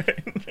Yeah.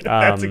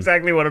 That's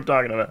exactly what I'm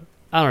talking about.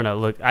 I don't know.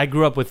 Look, I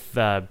grew up with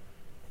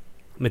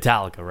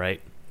Metallica,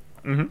 right?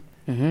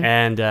 Mm-hmm.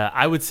 And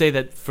I would say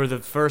that for the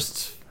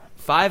first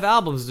 5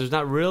 albums, there's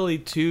not really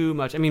too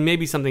much. I mean,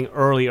 maybe something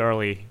early.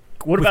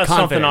 What with about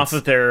something confidence. off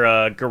of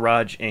their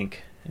Garage Inc.?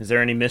 Is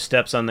there any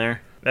missteps on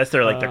there? That's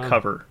their their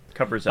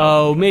covers album.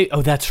 Oh, maybe.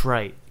 Oh, that's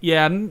right.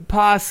 Yeah,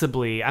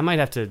 possibly. I might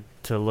have to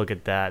look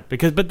at that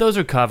but those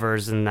are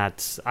covers, and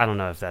that's I don't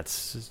know if that's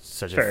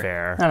such Fair. a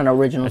fair. Not an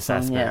original song,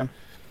 assessment. yeah.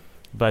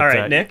 But All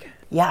right, Nick.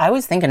 Yeah, I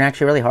was thinking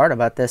actually really hard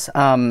about this.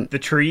 The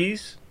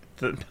trees.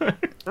 the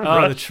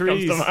Rush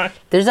trees. comes to mind.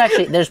 There's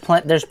actually there's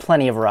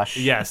plenty of Rush.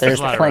 Yes, there's there's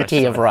a lot of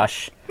plenty Rush of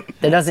Rush.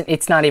 There doesn't.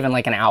 It's not even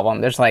like an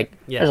album. There's like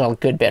Yeah. there's a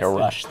good bit of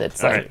Rush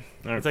that's All like.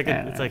 right.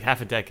 It's like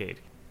half a decade.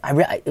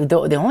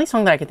 The only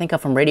song that I could think of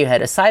from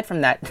Radiohead, aside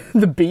from that,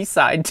 the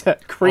B-side to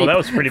Creep, Oh, that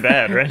was pretty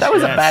bad, right? that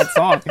was a bad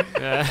song.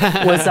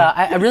 Was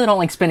I really don't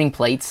like Spinning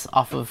Plates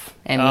off of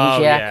Oh Amnesiac.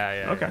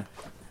 yeah.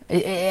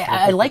 Okay.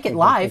 I like it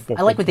live.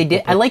 I like what they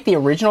did. I like the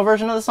original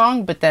version of the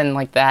song, but then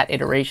like that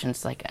iteration,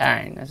 it's like, all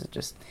right, this is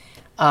just.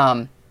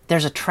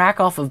 There's a track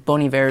off of Bon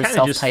Iver's Kind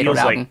of just self-titled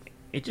feels album. like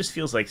it just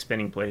feels like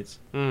spinning plates.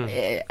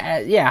 Yeah,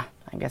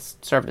 I guess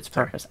served its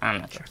purpose.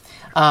 I'm not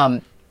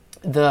sure.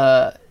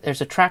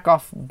 There's a track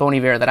off Bon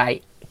Iver that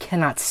I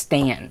cannot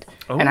stand,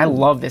 and I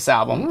love this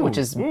album, which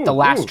is the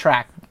last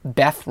track,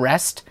 Beth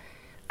Rest.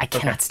 I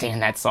cannot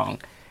stand that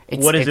song.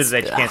 What is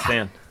it that you can't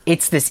stand?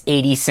 It's this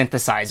 80s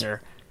synthesizer.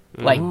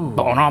 Like,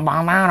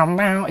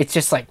 it's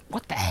just like,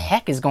 what the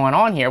heck is going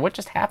on here? What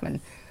just happened?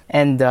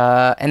 And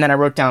then I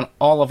wrote down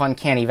all of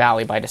Uncanny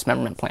Valley by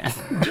Dismemberment Plan.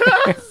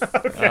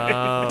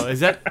 Oh, is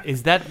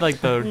that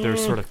like their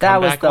sort of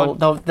That was comeback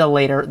one?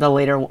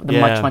 the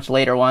Yeah. much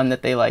later one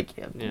that they like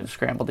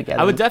scrambled together.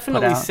 I would and put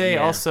definitely out. say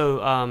Yeah.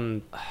 also,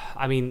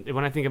 I mean,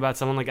 when I think about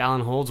someone like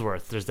Alan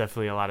Holdsworth, there's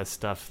definitely a lot of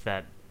stuff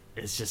that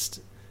is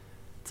just,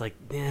 it's like,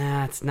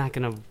 yeah, it's not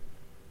gonna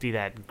be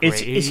that great.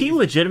 Is he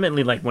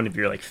legitimately like one of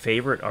your like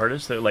favorite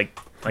artists? That like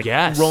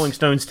Yes. Rolling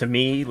Stones to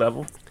me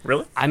level?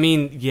 Really? I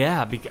mean,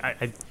 yeah,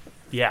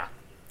 yeah.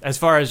 as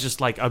far as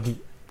just like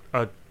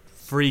a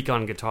freak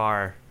on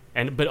guitar.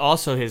 But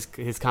also his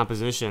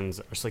compositions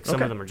are just, like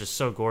some of them are just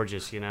so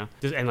gorgeous,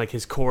 and like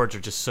his chords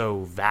are just so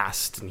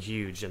vast and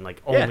huge, and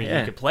like only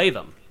you could play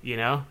them,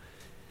 Yeah.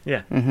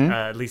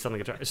 at least on the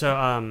guitar.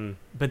 So,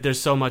 but there's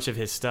so much of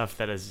his stuff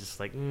that is just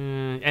like,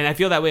 and I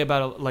feel that way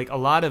about like a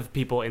lot of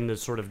people in the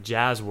sort of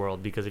jazz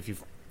world, because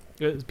if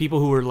people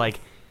who were like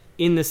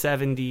in the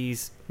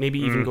 70s, maybe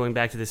even going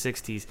back to the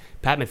 60s,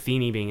 Pat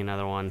Metheny being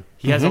another one.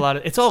 He has a lot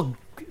of. It's all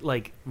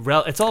like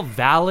it's all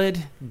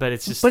valid, but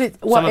it's just some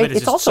of it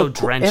is just so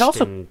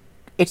drenched.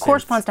 It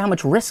corresponds to how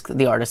much risk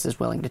the artist is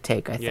willing to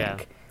take, I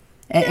think.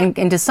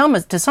 And to some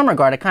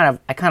regard, I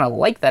kind of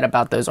like that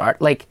about those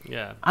art. Like,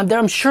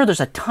 I'm sure there's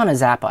a ton of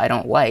Zappa I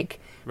don't like,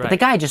 but the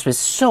guy just was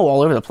so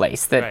all over the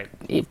place that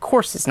of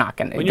course it's not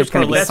gonna. When you're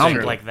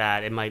prolific like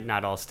that, it might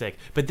not all stick.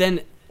 But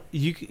then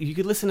you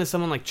could listen to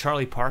someone like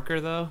Charlie Parker,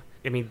 though.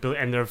 I mean,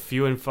 and they're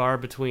few and far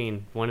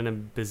between, one in a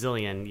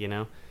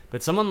bazillion,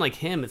 But someone like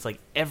him, it's like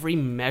every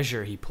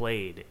measure he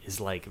played is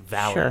like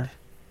valid. Sure.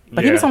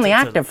 But he was only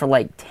active for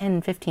like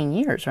 10, 15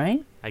 years,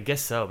 right? I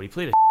guess so, but he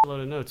played a load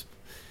of notes.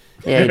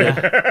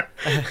 Yeah,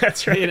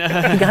 That's right.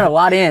 he got a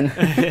lot in.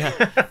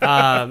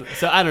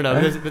 So I don't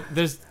know.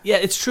 There's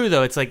it's true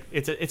though. It's like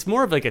it's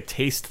more of like a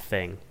taste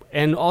thing,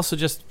 and also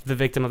just the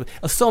victim of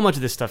so much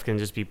of this stuff can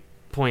just be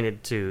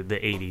pointed to the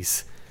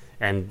 80s.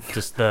 And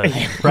just the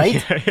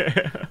right,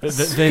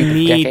 the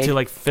need to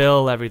like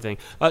fill everything.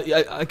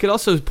 I could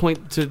also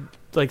point to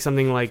like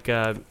something like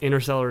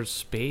Interstellar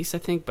Space, I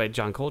think, by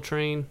John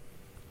Coltrane.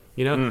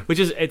 Which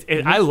is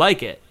I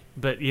like it,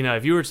 but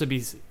if you were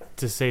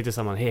to say to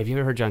someone, "Hey, have you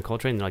ever heard John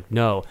Coltrane?" They're like,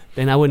 "No,"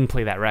 then I wouldn't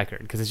play that record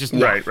because it's just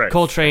right.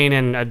 Coltrane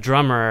and a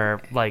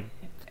drummer like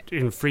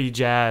in free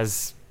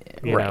jazz,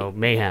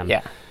 mayhem.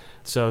 Yeah.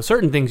 So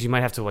certain things you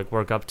might have to like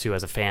work up to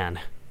as a fan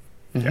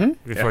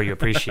before you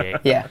appreciate.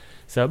 Yeah.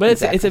 So,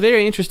 but it's a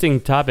very interesting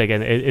topic,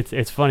 and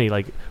it's funny.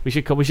 Like we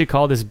should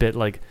call this bit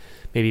like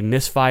maybe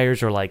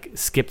misfires or like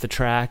skip the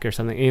track or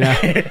something.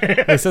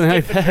 Like something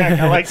like that.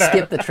 I like that.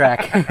 Skip the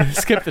track.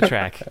 Skip the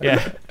track.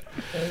 Yeah.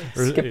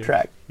 Skip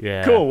track.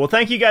 Yeah. Cool. Well,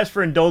 thank you guys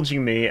for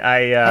indulging me.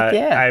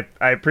 I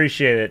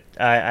appreciate it.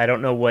 I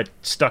don't know what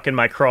stuck in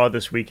my craw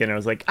this weekend. I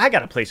was like, I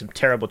gotta play some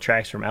terrible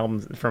tracks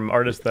from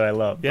artists that I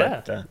love.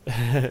 Yeah. But,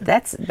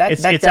 that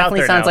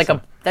definitely sounds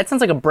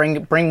like a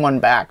bring one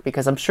back,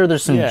 because I'm sure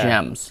there's some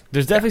gems.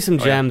 There's definitely some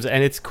gems,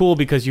 and it's cool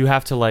because you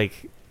have to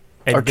like.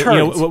 Or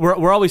turds.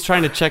 We're always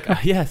trying to check.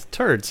 Yes,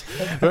 turds.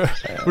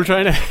 We're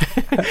trying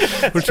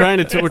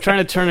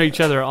to turn each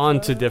other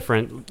on to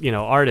different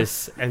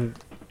artists, and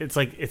it's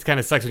like it's kind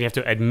of sucks when you have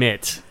to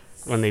admit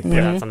when they put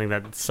out something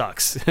that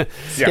sucks.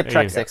 Skip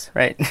track 6,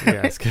 right?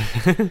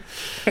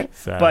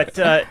 So.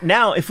 But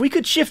now, if we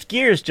could shift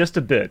gears just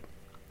a bit,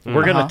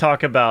 we're going to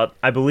talk about,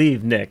 I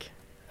believe, Nick.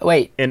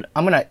 Wait, you're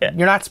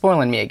not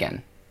spoiling me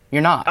again.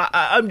 You're not.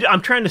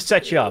 I'm trying to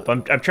set you up.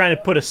 I'm trying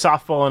to put a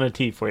softball on a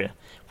tee for you.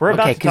 We're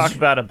about to talk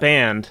about a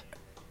band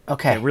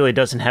that really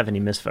doesn't have any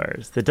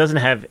misfires. That doesn't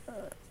have,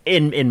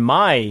 in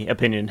my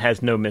opinion,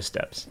 has no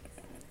missteps.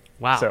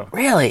 Wow. So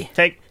really?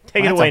 Take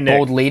it away, Nick. That's a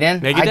bold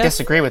lead-in. I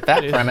disagree with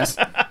that premise.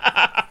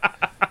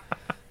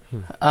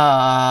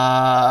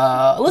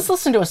 Let's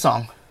listen to a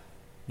song.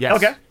 Yes.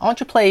 Okay. Why don't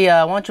you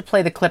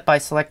play the clip I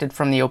selected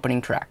from the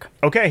opening track?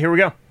 Okay, here we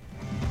go.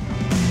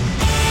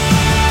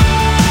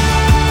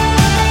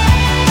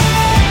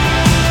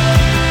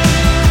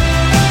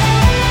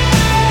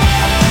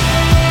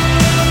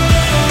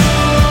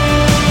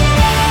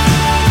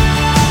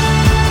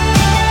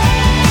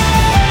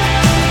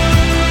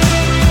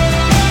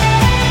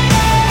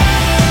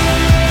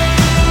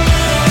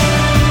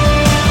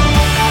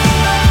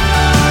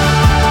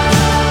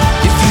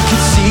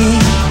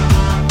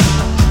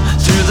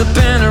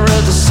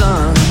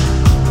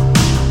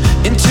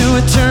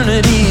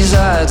 Eternity's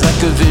eyes,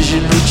 like a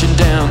vision reaching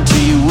down to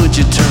you, would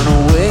you turn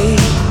away?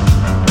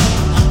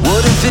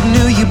 What if it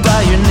knew you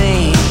by your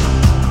name?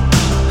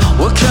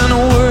 What kind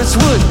of words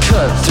would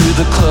cut through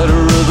the clutter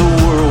of the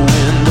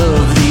whirlwind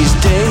of these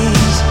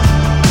days?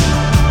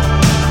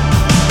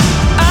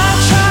 I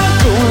tried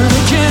going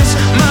against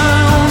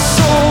my own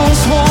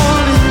soul's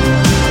warning,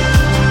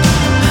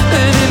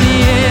 and in the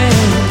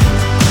end,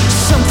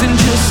 something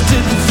just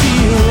didn't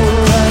feel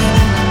right.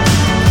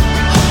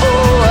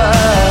 Oh,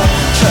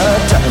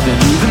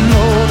 diving even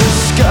though the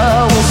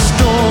sky was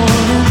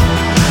storming,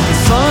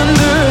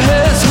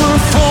 thunderheads were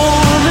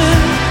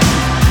forming.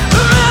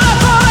 But man, I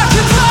thought I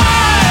could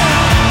fly,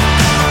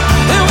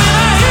 and when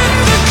I hit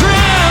the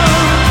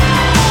ground,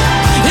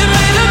 it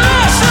made a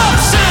messed up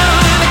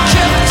sound, and it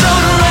kept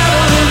on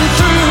rattling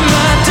through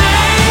my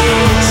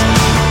days,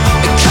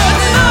 and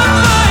cutting up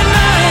my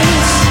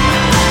nights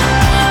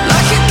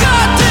like a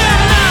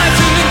goddamn knife,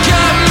 and it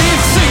got me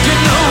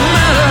thinking no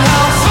matter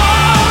how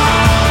far,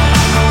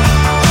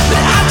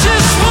 I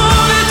just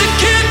wanted to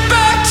get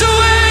back to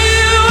where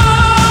you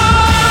are.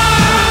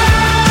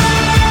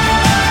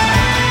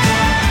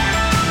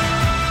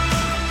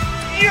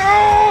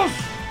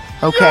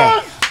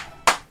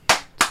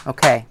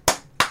 Okay.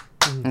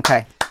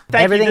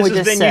 Thank Everything you. we This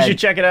has just been. You said. should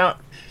check it out.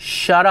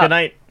 Shut up. Good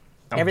night.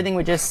 Everything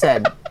we just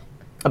said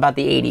about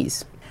the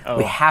 80s,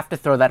 we have to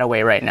throw that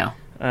away right now.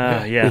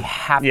 Yeah. We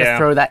have to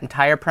throw that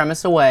entire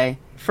premise away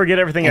Forget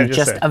everything I and just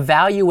just said.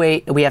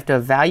 evaluate. We have to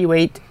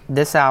evaluate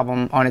this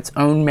album on its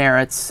own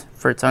merits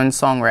for its own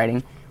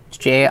songwriting.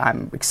 Jay,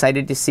 I'm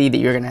excited to see that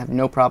you're going to have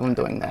no problem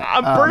doing that.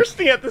 I'm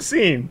bursting at the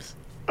seams.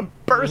 I'm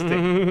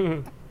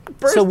bursting.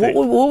 So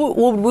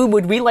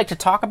would we like to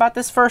talk about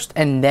this first,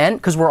 and then,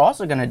 because we're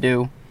also going to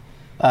do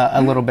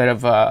a little bit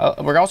of,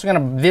 we're also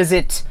going to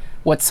visit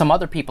what some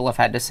other people have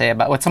had to say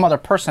about, what some other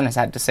person has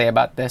had to say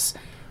about this,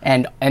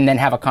 and then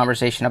have a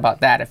conversation about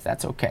that, if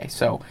that's okay.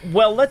 So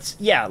Well, let's.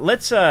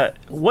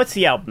 What's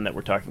the album that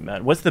we're talking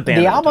about? What's the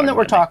band? the album that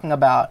we're about? talking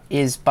about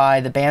is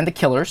by the band The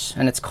Killers,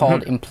 and it's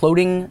called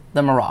Imploding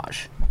the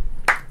Mirage.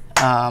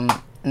 And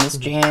this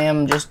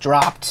jam just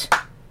dropped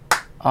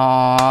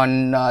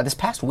on this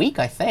past week,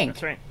 I think.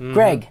 That's right.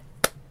 Greg,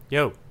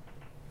 Yo.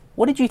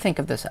 what did you think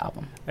of this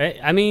album?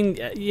 I mean,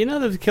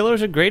 the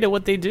Killers are great at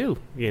what they do.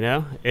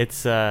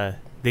 It's they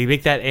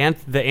make that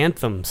the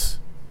anthems.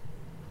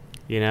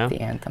 The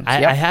anthems. I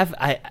Yep.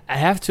 I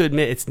have to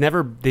admit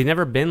they've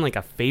never been like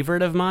a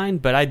favorite of mine,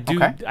 but I do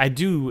Okay. I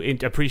do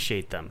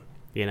appreciate them.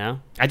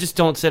 I just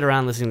don't sit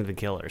around listening to the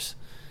Killers.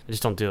 I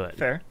just don't do it.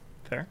 Fair.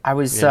 I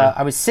was Yeah.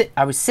 I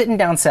was sitting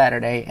down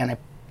Saturday, and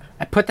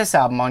I put this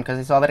album on because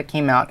I saw that it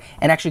came out.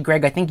 And actually,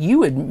 Greg, I think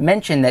you had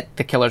mentioned that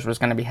The Killers was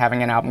going to be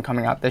having an album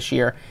coming out this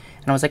year,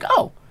 and I was like,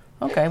 oh,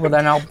 okay, well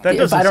then I'll. That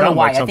doesn't I don't know sound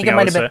why. like I think something it I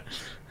might would have been.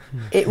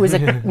 It was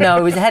it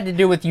had to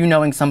do with you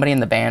knowing somebody in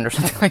the band or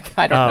something like that.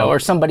 I don't know, or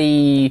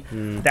somebody.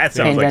 That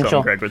sounds like Tangential.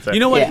 something Greg would say. You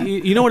know what? Yeah.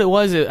 You know what it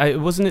was?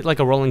 Wasn't it like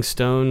a Rolling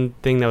Stone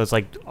thing that was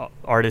like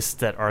artists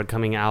that are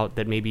coming out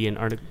that maybe an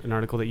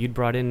article that you'd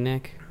brought in,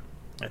 Nick?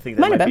 I think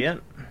that Might might have be been.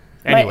 it.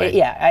 Anyway,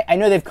 Yeah, I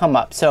know they've come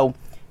up. So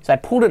I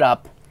pulled it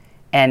up,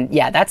 and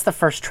yeah, that's the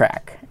first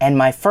track. And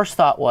my first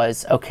thought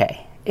was,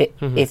 okay,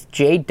 if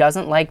Jay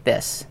doesn't like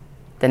this,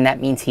 then that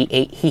means he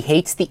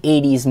hates the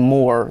 80s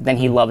more than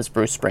he loves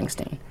Bruce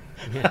Springsteen.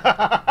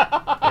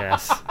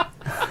 yes.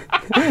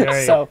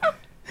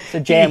 So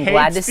Jay, I'm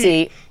glad to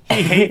see.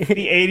 He hates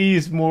the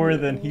 80s more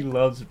than he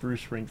loves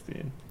Bruce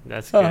Springsteen.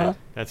 That's good.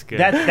 That's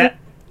good.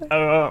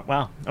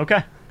 Wow.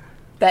 Okay.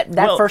 That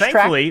Well, first track.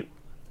 thankfully,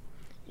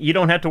 you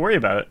don't have to worry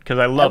about it because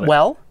I love it.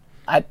 Well,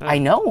 I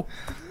know.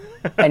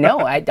 I know.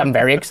 I'm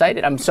very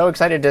excited. I'm so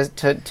excited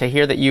to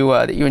hear that you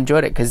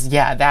enjoyed it, because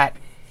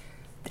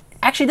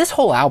actually this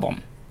whole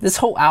album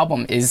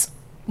is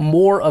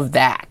more of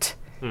that.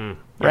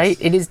 Right?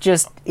 It is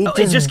just it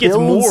just gets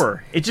builds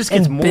more. It just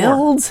gets and more.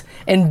 builds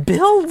and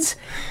builds,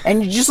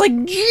 and you're just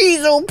like,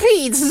 geez, oh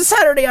Pete, it's a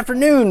Saturday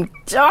afternoon.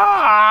 It's a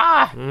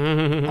lot.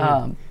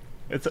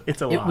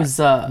 It was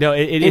No,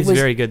 it is was-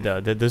 very good though.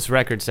 This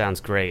record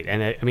sounds great,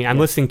 and I mean, I'm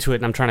listening to it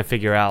and I'm trying to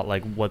figure out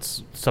like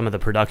what's some of the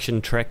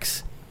production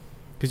tricks,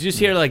 because you just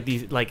hear like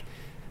these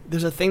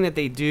there's a thing that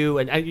they do,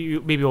 and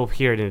maybe we'll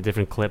hear it in a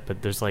different clip,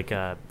 but there's like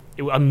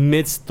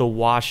amidst the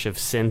wash of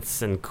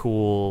synths and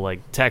cool like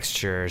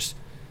textures,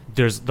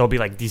 there'll be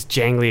like these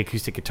jangly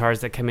acoustic guitars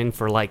that come in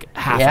for like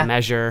half Yeah. a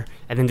measure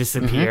and then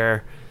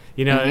disappear.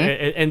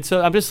 And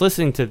so I'm just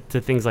listening to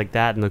things like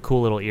that and the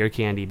cool little ear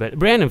candy. But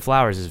Brandon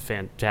Flowers is a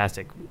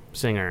fantastic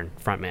singer and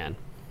frontman.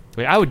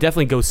 Like, I would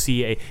definitely go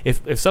see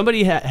if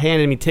somebody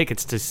handed me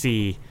tickets to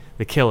see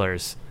the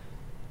Killers,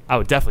 I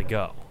would definitely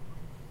go.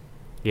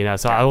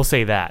 So I will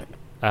say that.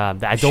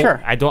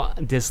 I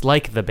don't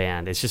dislike the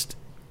band. It's just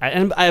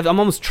I'm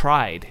almost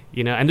tried.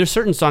 And there's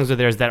certain songs of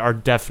theirs that are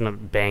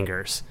definite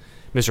bangers.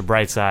 Mr.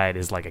 Brightside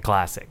is like a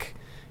classic.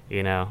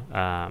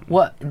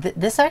 What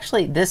this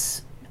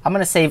I'm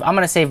gonna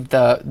save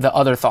the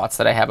other thoughts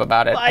that I have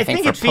about it. Well, I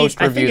think for post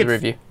review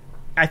review.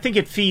 I think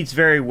it feeds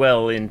very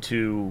well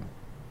into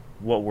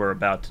what we're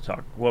about to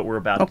talk. What we're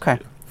about to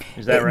do.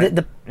 Is that right?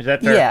 Is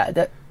that fair?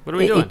 Yeah. What are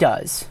we doing? It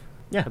does.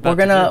 Yeah. We're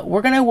gonna.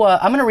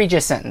 I'm gonna read you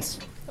a sentence.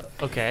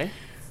 Okay.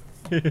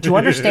 To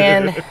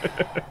understand,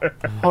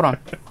 hold on.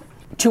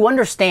 To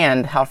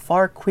understand how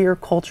far queer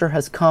culture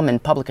has come in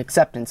public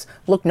acceptance,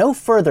 look no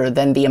further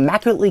than the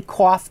immaculately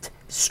coiffed,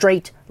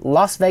 straight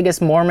Las Vegas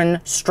Mormon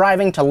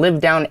striving to live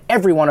down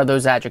every one of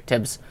those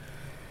adjectives.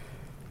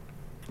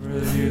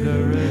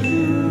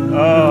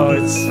 Oh,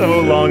 it's so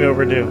long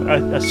overdue.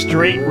 A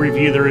straight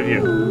review the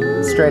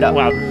review. Straight up.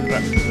 Wow.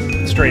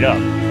 Straight up.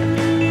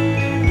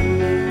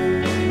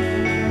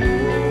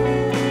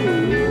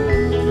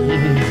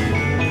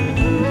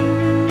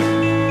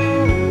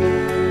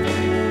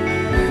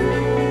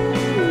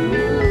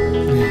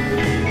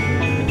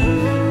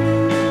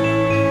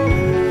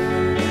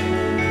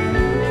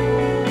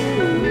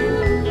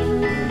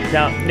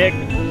 Now, Nick,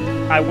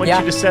 I want Yeah.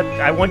 you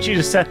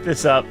to set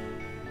this up,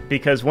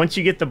 because once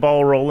you get the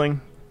ball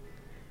rolling,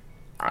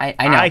 I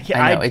know.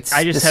 I know. It's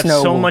I just the have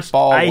so much.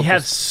 snowball I will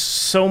have just-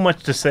 so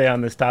much to say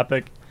on this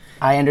topic.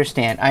 I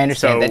understand.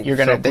 So- that you're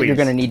so gonna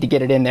please. need to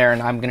get it in there,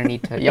 and I'm gonna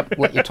need to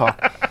let you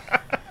talk.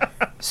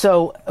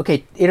 So,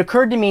 okay, it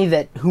occurred to me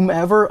that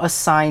whomever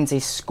assigns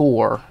a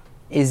score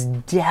is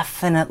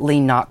definitely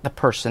not the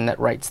person that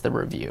writes the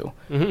review,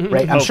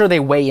 right? I'm sure they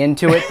weigh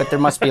into it, but there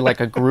must be like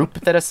a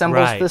group that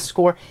assembles Right. the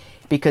score,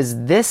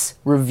 because this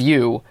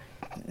review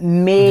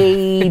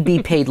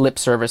maybe paid lip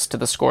service to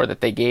the score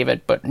that they gave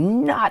it, but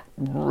not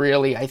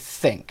really, I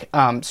think.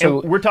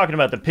 So And we're talking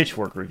about the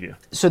Pitchfork review.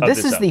 So of this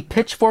is album. the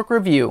Pitchfork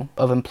review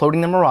of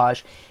Imploding the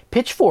Mirage.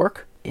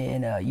 Pitchfork,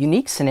 in a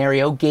unique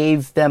scenario,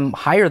 gave them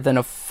higher than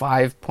a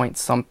 5 point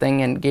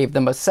something and gave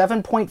them a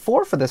 7.4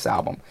 for this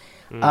album.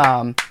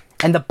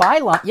 And the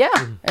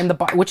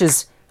byline, which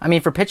is, I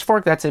mean, for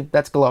Pitchfork,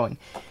 that's glowing.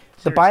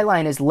 The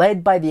byline is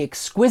led by the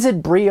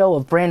exquisite brio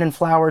of Brandon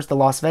Flowers. The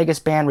Las Vegas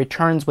band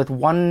returns with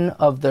one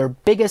of their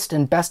biggest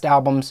and best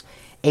albums,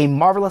 a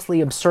marvelously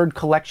absurd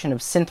collection of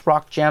synth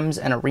rock gems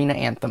and arena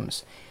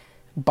anthems.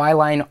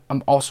 Byline,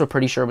 I'm also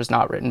pretty sure was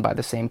not written by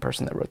the same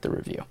person that wrote the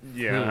review.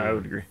 Yeah, I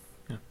would agree.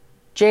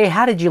 Jay,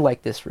 how did you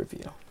like this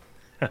review?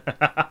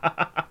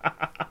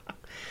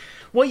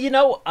 Well, you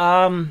know,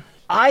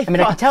 I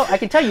mean, I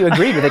can tell you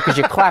agreed with it because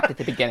you clapped at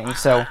the beginning.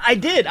 So I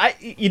did.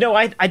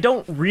 I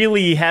don't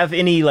really have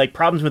any like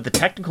problems with the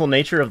technical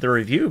nature of the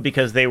review,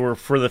 because they were,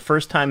 for the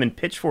first time in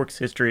Pitchfork's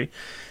history,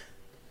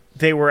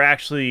 they were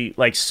actually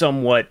like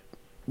somewhat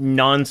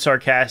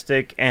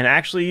non-sarcastic and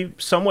actually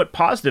somewhat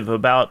positive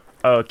about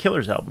a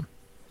Killers album.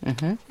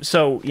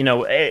 So, you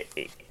know,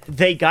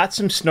 they got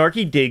some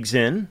snarky digs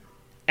in,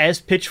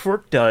 as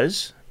Pitchfork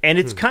does, and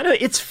it's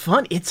it's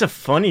fun. It's a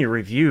funny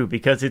review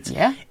because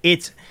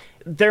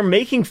they're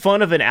making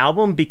fun of an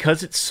album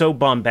because it's so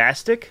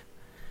bombastic,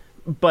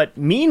 but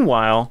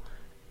meanwhile,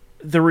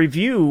 the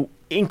review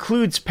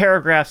includes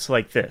paragraphs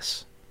like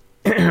this.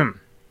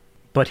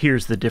 But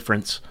here's the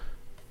difference.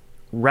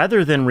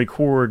 Rather than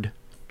record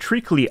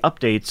treacly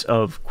updates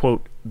of,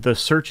 quote, "the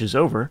search is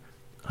over,"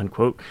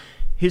 unquote,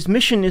 his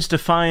mission is to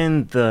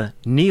find the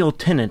Neil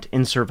Tennant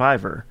in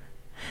Survivor.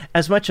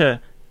 As much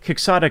a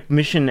quixotic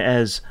mission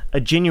as a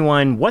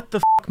genuine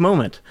what-the-f***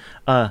 moment.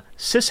 A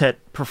cishet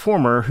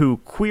performer who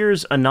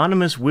queers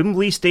anonymous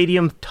Wembley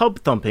Stadium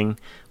tub-thumping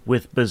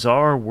with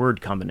bizarre word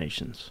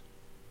combinations.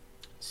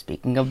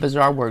 speaking of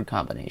bizarre word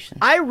combinations,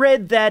 I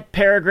read that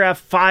paragraph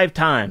 5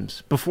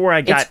 times before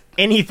I got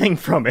anything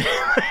from it.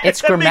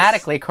 it's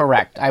grammatically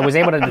correct. I was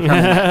able to determine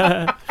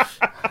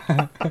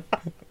that.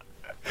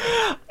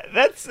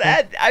 That's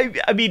that.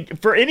 I mean,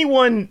 for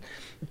anyone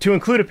to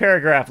include a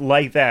paragraph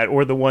like that,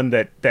 or the one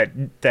that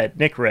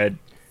Nick read,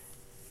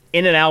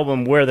 in an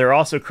album where they're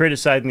also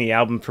criticizing the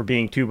album for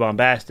being too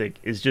bombastic,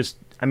 is just,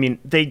 I mean,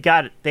 they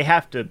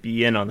have to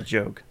be in on the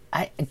joke.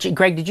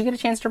 Greg, did you get a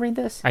chance to read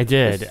this? I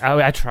did.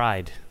 I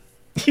tried.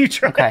 You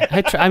tried.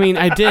 Okay. I mean,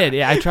 I did.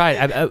 Yeah, I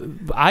tried.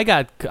 I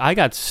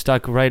got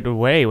stuck right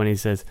away when he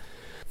says,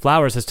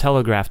 Flowers has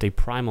telegraphed a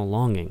primal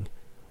longing.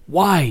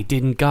 Why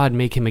didn't God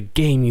make him a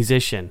gay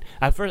musician?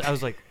 At first, I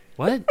was like,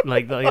 what?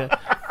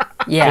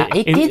 Yeah,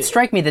 it did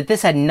strike me that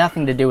this had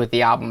nothing to do with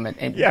the album,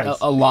 Yes.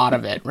 a lot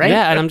of it, right?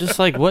 Yeah, and I'm just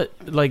like, what?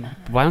 Like,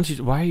 why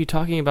are you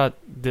talking about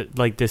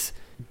this?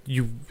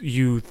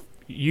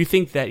 You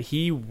think that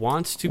he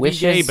wants to be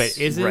gay, but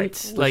isn't?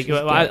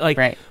 Right.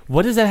 Right.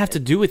 What does that have to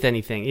do with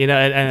anything? You know,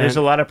 and There's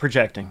a lot of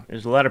projecting.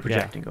 There's a lot of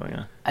projecting going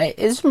on.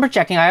 It's some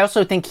projecting. I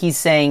also think he's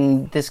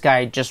saying this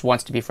guy just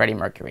wants to be Freddie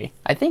Mercury,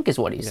 I think is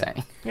what he's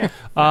saying. Yeah.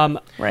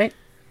 Right?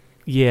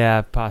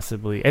 Yeah,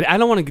 possibly. And I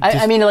don't want to.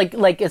 I mean,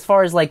 like as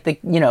far as like the,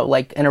 you know,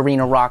 like an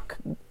arena rock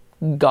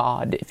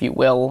god, if you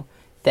will,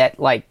 that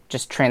like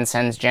just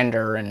transcends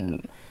gender,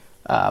 and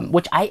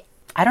which I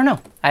don't know.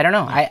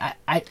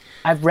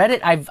 I've read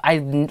it.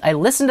 I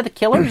listened to the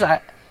Killers.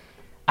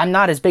 I'm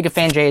not as big a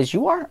fan, Jay, as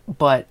you are,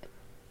 but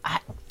I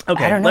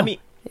don't know.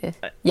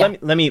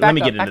 Let me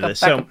get into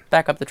this.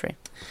 Back up the train.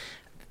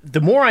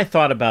 The more I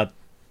thought about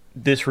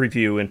this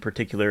review in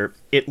particular,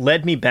 it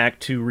led me back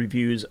to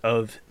reviews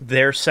of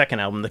their second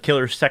album, the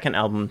Killers' second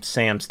album,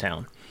 Sam's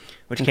Town,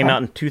 which came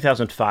out in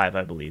 2005,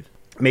 I believe,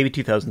 maybe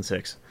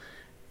 2006.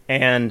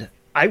 And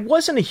I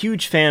wasn't a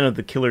huge fan of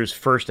the Killers'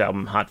 first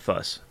album, Hot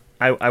Fuss.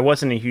 I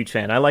wasn't a huge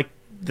fan. I liked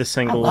the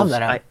singles. I love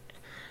that album.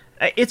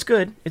 It's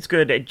good. It's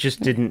good. It just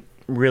didn't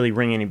really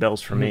ring any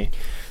bells for me.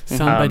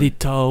 Somebody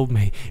told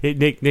me.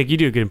 Nick, you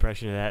do a good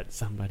impression of that.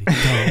 Somebody told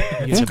me.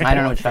 I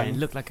don't know what you're talking.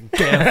 Look like a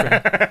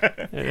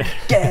girlfriend.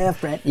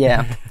 Girlfriend.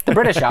 Yeah, the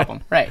British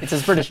album. Right, it's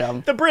his British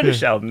album. The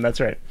British album, that's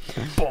right.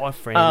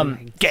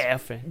 Boyfriend.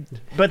 Girlfriend.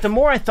 But the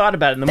more I thought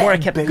about it, and the more I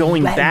kept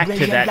going back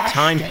to that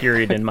time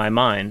period in my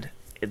mind,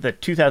 the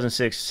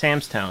 2006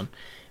 Sam's Town,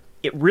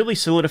 it really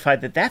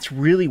solidified that that's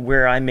really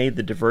where I made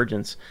the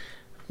divergence,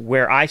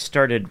 where I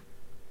started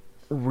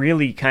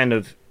really kind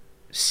of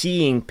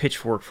seeing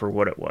Pitchfork for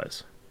what it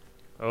was.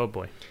 Oh,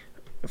 boy.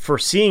 For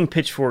seeing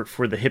Pitchfork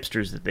for the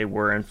hipsters that they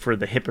were and for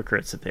the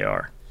hypocrites that they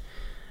are.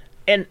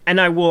 And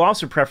I will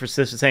also preface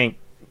this as saying,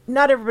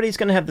 not everybody's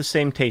going to have the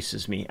same taste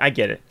as me. I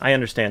get it. I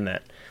understand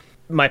that.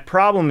 My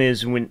problem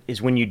is when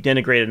you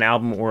denigrate an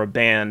album or a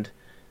band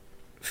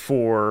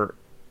for,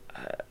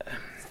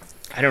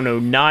 I don't know,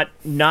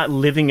 not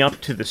living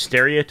up to the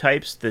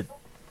stereotypes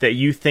that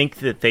you think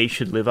that they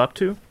should live up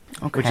to,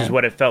 which is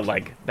what it felt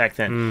like back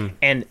then.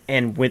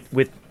 And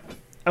with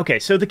okay,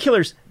 so the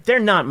Killers, they're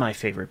not my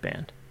favorite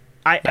band.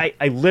 I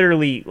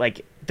literally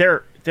like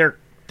they're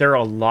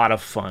a lot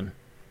of fun.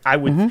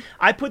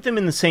 I put them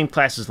in the same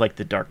class as like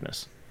the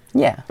Darkness.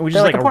 Yeah, Which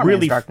they're is like a a poor man's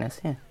really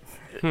Darkness. Yeah.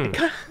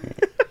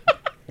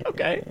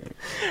 Okay.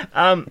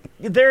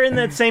 They're in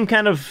that same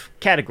kind of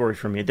category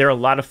for me. They're a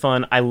lot of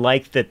fun. I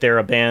like that they're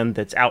a band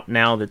that's out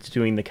now that's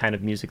doing the kind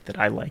of music that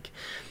I like.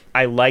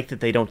 I like that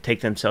they don't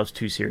take themselves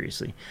too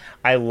seriously.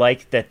 I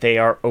like that they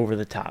are over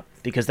the top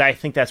because I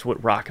think that's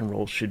what rock and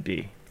roll should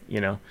be,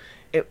 you know.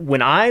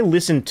 When I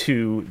listen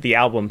to the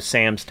album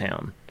Sam's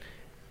Town,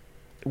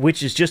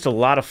 which is just a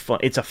lot of fun.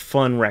 It's a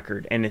fun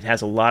record and it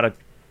has a lot of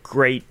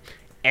great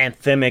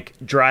anthemic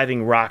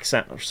driving rock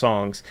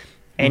songs.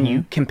 And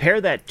you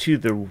compare that to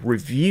the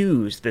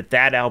reviews that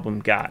album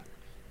got,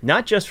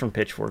 not just from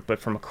Pitchfork, but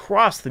from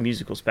across the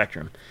musical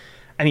spectrum.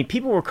 I mean,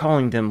 people were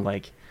calling them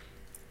like,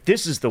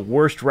 this is the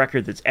worst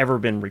record that's ever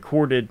been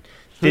recorded.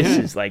 This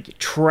is like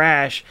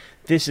trash.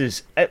 This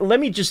is, I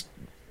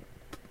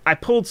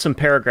pulled some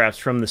paragraphs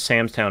from the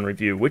Sam's Town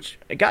review, which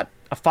I got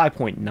a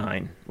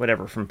 5.9,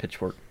 whatever, from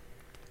Pitchfork.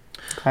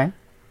 Okay.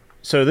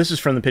 So this is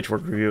from the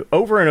Pitchfork review.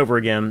 Over and over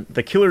again,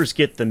 the Killers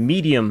get the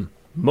medium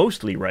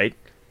mostly right.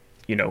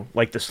 You know,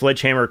 like the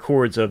sledgehammer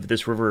chords of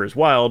This River is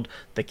Wild,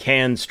 the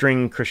canned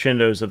string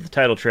crescendos of the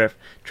title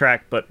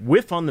track, but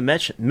whiff on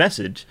the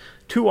message,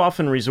 too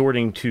often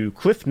resorting to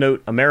cliff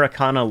note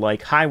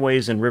Americana-like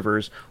highways and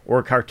rivers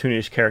or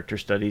cartoonish character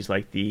studies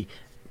like the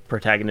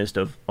protagonist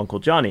of Uncle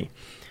Johnny.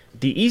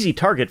 The easy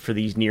target for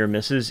these near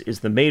misses is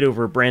the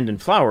made-over Brandon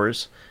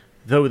Flowers,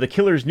 though the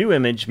Killer's new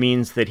image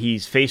means that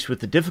he's faced with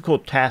the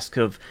difficult task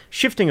of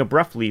shifting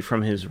abruptly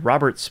from his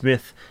Robert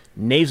Smith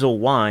nasal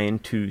whine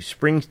to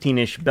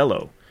Springsteenish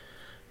bellow.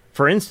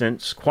 For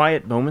instance,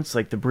 quiet moments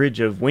like the bridge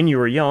of When You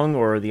Were Young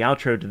or the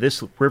outro to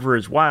This River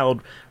is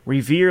Wild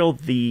reveal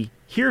the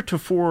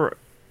heretofore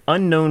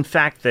unknown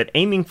fact that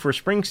aiming for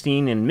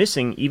Springsteen and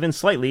missing even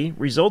slightly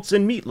results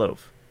in meatloaf.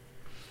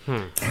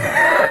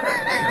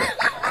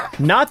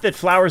 Not that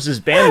Flowers'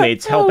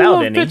 bandmates help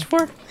out any.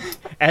 Pitchfork.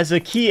 As a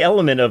key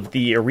element of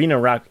the arena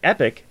rock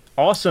epic,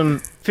 awesome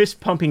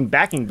fist-pumping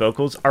backing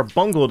vocals are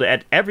bungled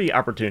at every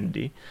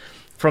opportunity.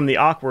 From the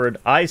awkward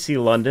I See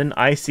London,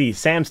 I See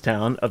Sam's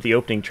Town of the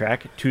opening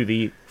track to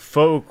the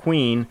faux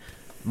Queen,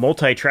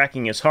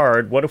 multi-tracking is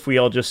hard, what if we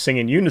all just sing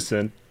in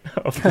unison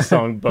of the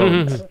song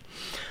Bones.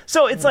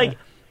 So it's like,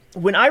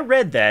 when I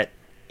read that,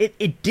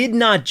 it did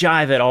not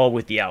jive at all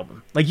with the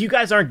album. Like, you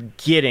guys aren't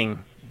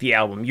getting the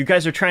album. You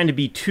guys are trying to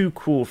be too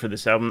cool for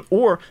this album,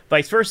 or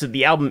vice versa,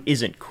 the album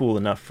isn't cool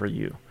enough for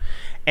you.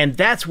 And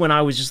that's when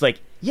I was just like,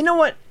 you know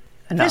what?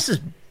 Enough. This is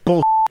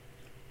bull.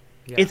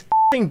 Yeah. It's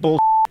bull.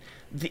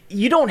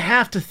 You don't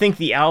have to think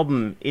the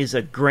album is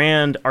a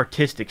grand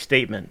artistic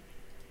statement,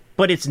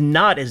 but it's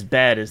not as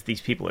bad as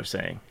these people are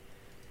saying.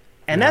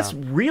 And that's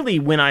really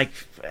when I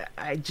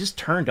just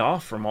turned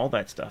off from all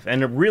that stuff.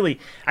 And it really,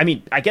 I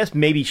mean, I guess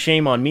maybe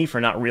shame on me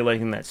for not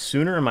realizing that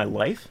sooner in my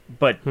life,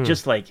 but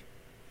just like,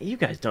 you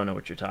guys don't know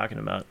what you're talking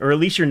about. Or at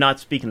least you're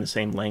not speaking the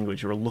same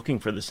language or looking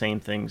for the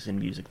same things in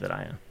music that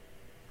I am.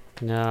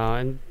 No,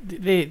 and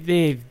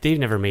they've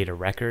never made a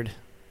record.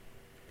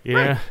 Yeah.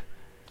 Right.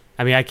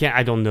 I mean,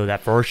 I don't know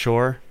that for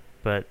sure,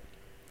 but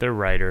they're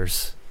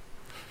writers.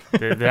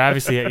 They're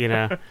obviously, you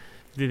know,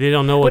 they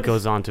don't know what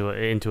goes into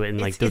it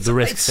and like the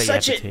risks that you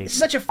have to take. It's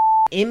such a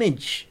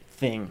image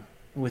thing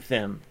with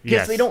them. Because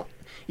Yes. they don't,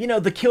 you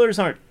know, the Killers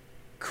aren't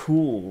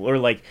cool or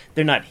like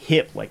they're not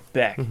hip like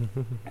Beck.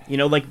 You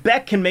know, like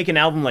Beck can make an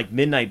album like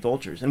Midnight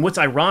Vultures. And what's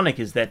ironic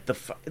is that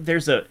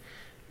there's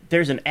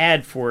an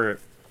ad for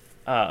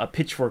a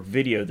Pitchfork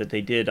video that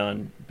they did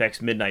on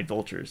Beck's Midnight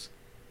Vultures.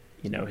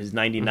 You know, his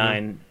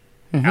 99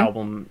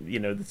 album, you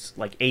know, that's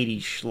like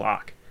 80s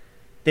schlock.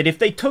 That if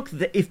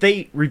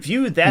they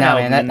reviewed that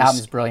album... No, man, that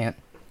album's brilliant.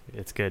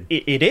 It's good.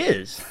 It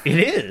is.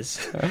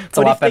 It's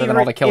a lot better than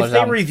all the Killers If they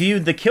albums.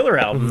 reviewed the Killer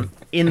album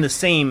in the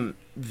same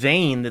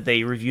vein that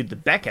they reviewed the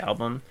Beck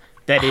album,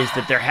 that is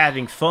that they're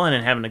having fun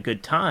and having a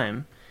good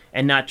time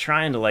and not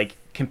trying to like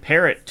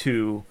compare it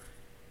to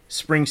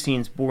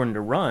Springsteen's Born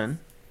to Run,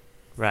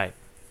 Right.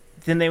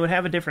 then they would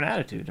have a different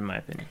attitude, in my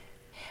opinion.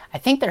 I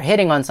think they're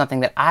hitting on something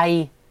that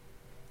I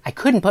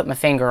couldn't put my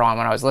finger on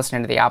when I was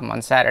listening to the album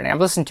on Saturday. I've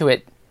listened to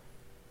it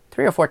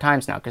 3 or 4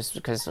 times now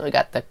because I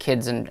got the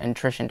kids and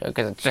Trish into it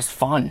because it's just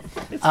fun.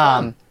 It's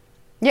fun.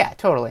 Yeah,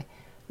 totally.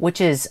 Which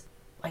is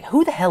like,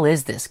 who the hell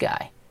is this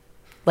guy?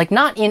 Like,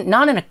 not in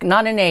a like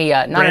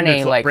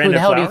who Brandon the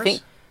hell do you Flowers?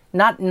 think?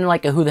 Not in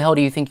like a who the hell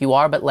do you think you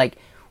are, but like,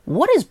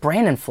 what does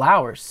Brandon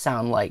Flowers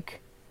sound like?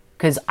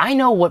 Because I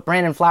know what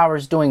Brandon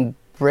Flowers doing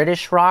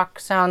British rock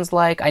sounds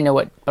like. I know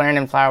what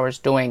Brandon Flowers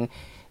doing.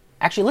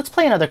 Actually, let's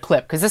play another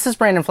clip because this is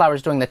Brandon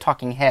Flowers doing the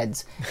Talking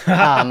Heads.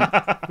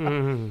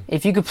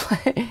 If you could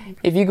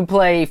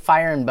play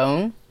Fire and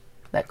Bone,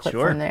 that clip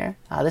Sure. from there.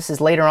 This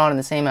is later on in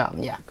the same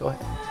album. Yeah, go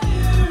ahead.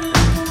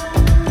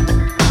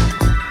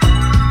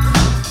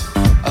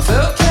 I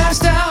felt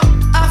cast out,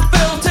 I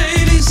felt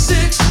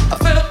 86, I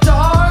felt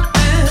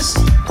darkness,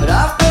 but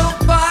I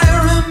felt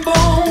fire and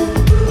bone.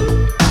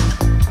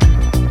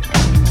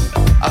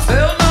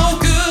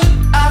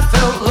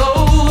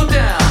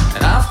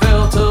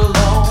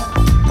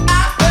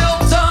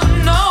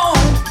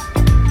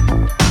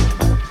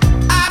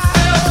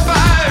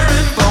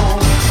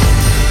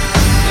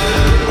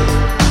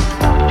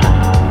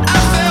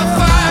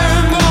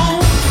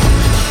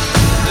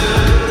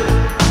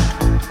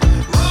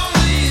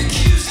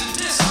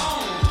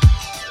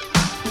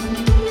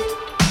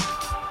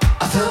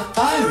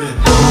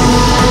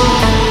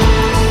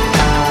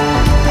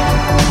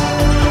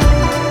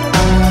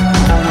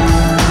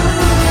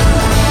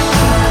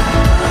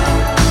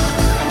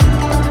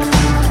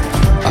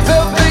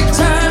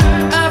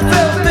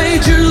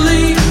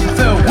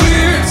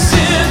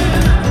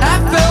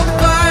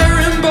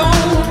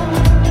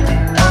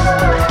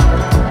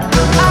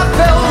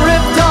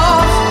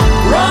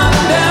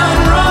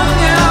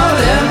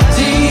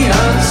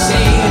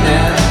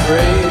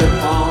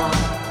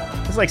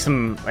 like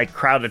some like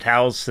Crowded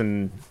House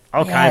and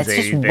all Yeah, kinds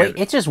it's of.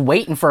 it's just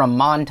waiting for a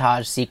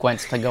montage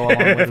sequence to go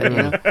along with it.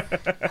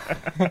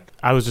 You know?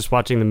 I was just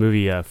watching the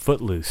movie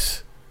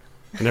Footloose.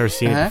 I've never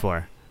seen it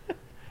before.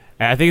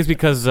 And I think it's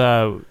because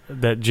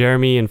that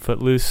Jeremy and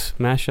Footloose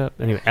mashup.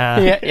 Anyway,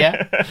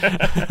 Yeah.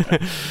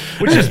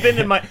 which has been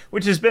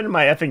in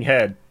my effing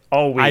head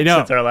all week I know.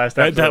 since our last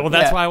episode. Well,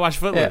 that's Yeah. why I watched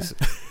Footloose.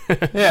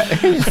 Yeah.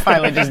 He just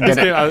finally just did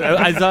it.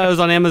 I saw it was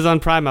on Amazon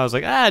Prime. I was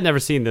like, I'd never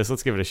seen this.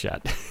 Let's give it a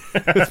shot.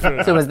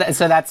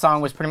 So that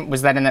song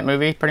was that in that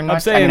movie pretty much? I'm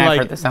saying I've like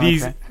heard the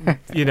these, soundtrack.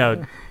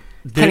 Kenny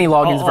Kenny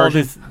Loggins'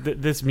 version.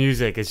 This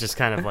music is just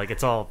kind of like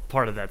it's all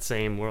part of that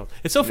same world.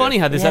 It's so funny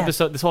how this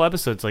whole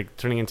episode's like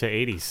turning into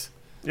 80s.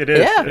 It is.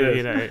 Yeah.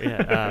 It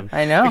is.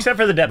 I know. Except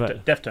for the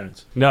But-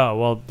 Deftones. No,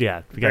 well,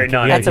 yeah, we Very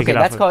gotta, we gotta That's take okay.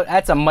 it off of-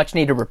 That's a much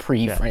needed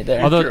reprieve right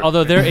there.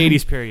 Although their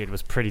 80s period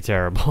was pretty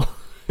terrible.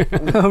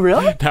 Oh,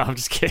 really? No, I'm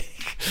just kidding.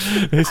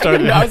 They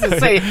started. I was gonna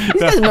say these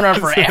guys have been around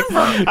forever.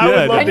 I would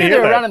Yeah, love I to knew hear they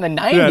were that. around in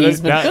the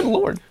 '90s, that- but good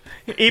lord.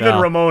 Even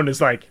No. Ramon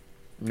is like,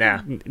 nah.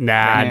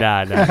 Nah.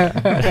 No,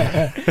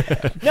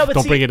 but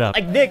Don't see, bring it up.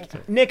 Like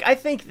Nick, I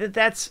think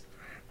that's,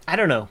 I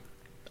don't know.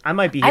 I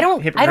might be. I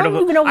don't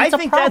hypocritical. even know if I it's a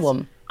think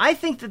problem. I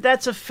think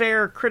that's a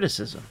fair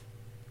criticism.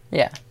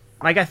 Yeah.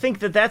 Like, I think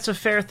that's a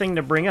fair thing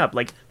to bring up.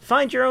 Like,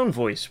 find your own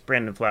voice,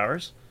 Brandon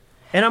Flowers,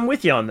 and I'm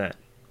with you on that.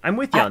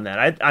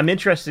 I'm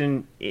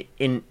interested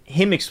in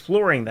him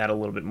exploring that a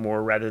little bit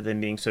more rather than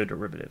being so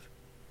derivative.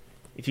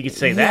 If you could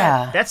say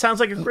Yeah. that sounds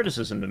like a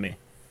criticism to me.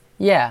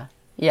 Yeah,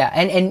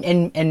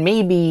 and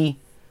maybe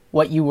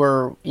what you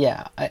were,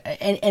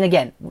 and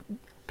again,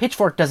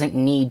 Pitchfork doesn't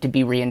need to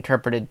be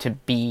reinterpreted to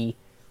be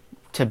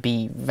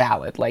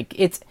valid. Like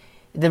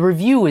the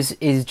review is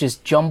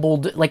just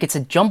jumbled, like it's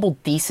a jumbled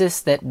thesis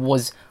that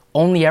was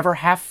only ever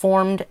half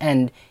formed,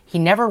 and he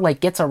never like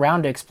gets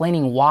around to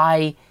explaining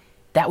why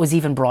that was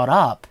even brought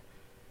up.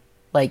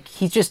 Like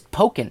he's just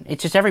poking.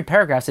 It's just every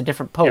paragraph's a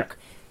different poke.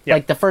 Yeah.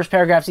 Like the first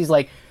paragraph, he's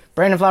like,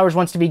 Brandon Flowers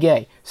wants to be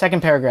gay.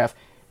 Second paragraph,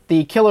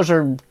 the Killers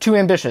are too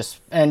ambitious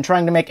and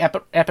trying to make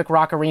epic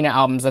rock arena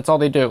albums. That's all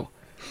they do.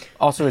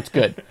 Also, it's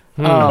good.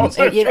 It's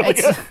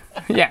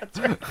yeah.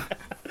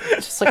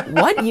 It's just like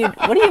what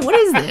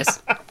is this?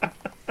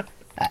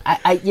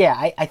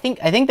 I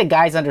think the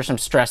guy's under some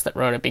stress that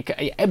wrote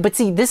it. But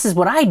see, this is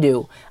what I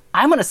do.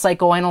 I'm gonna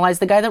psychoanalyze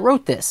the guy that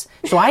wrote this,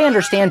 so I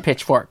understand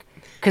Pitchfork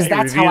because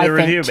that's how I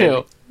think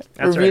too.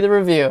 Review the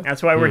review.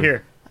 That's why we're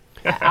here.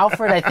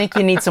 Alfred, I think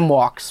you need some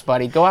walks,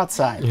 buddy. Go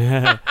outside.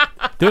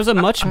 There was a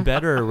much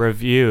better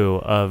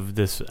review of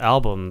this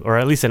album, or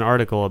at least an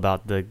article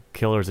about the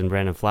Killers and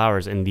Brandon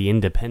Flowers in The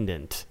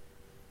Independent.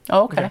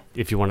 Oh, okay.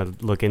 If you want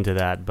to look into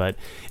that, but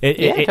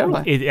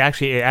Totally. it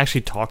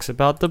actually talks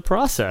about the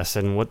process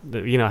and what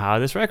how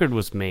this record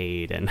was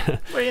made and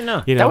Well, you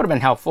know. That would have been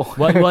helpful.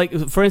 like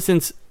for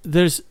instance,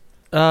 there's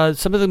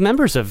some of the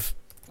members have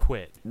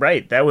quit.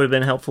 Right, that would have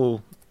been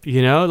helpful.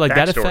 Like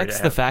that Backstory affects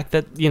to the have. fact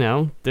that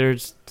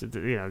there's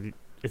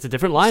it's a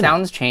different lineup.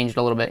 Sounds changed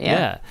a little bit.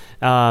 Yeah.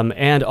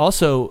 And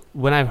also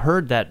when I've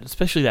heard that,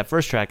 especially that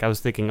first track, I was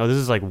thinking, oh, this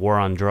is like War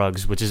on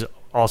Drugs, which is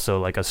also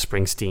like a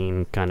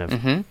Springsteen kind of.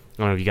 I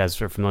don't know if you guys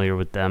are familiar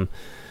with them,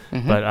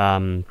 but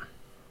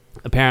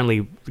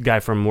apparently the guy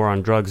from War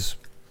on Drugs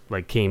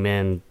like came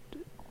in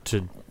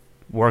to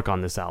work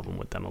on this album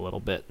with them a little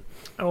bit.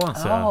 Oh,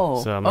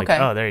 wow. So I'm okay.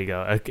 like, oh, there you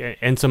go. Okay.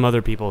 And some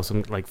other people,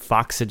 some like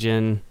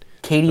Foxygen.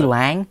 Katie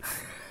Lang.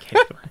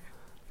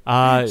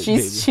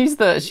 She's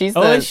the is she?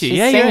 she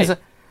Yeah, you're sings, right.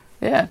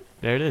 yeah.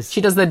 There it is.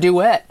 She does the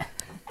duet.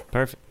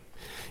 Perfect.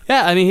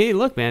 Yeah, I mean, hey,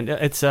 look, man,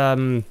 it's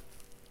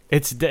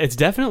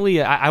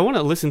definitely. I want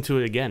to listen to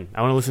it again.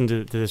 I want to listen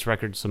to this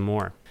record some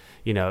more.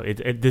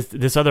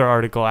 This other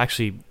article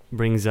actually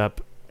brings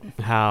up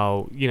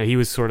how he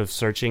was sort of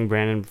searching.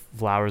 Brandon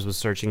Flowers was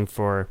searching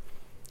for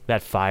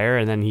that fire,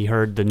 and then he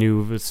heard the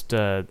newest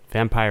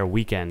Vampire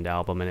Weekend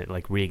album, and it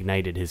like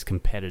reignited his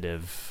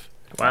competitive.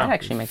 Wow. That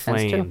actually makes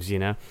flames, sense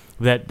too.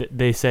 that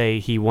they say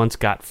he once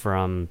got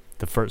from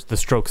the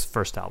Strokes'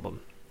 first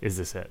album. Is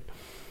this it?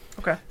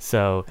 Okay.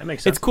 So That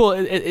makes sense. it's cool.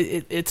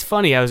 It's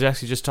funny. I was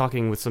actually just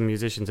talking with some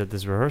musicians at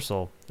this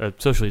rehearsal,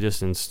 socially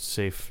distanced,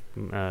 safe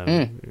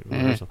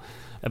rehearsal,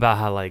 about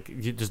how like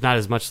there's not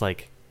as much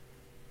like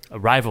a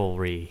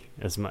rivalry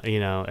as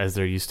as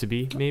there used to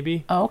be,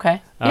 maybe. Oh,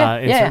 okay.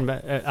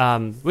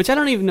 Which I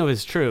don't even know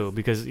is true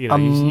because you hear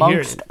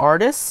Amongst it.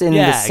 artiss in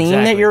the scene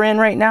exactly. that you're in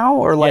right now,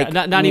 or like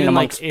not you mean even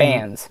amongst like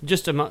bands.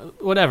 just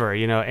whatever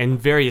in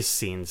various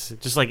scenes,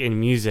 just like in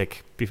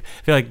music. I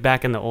feel like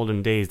back in the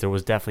olden days there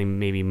was definitely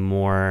maybe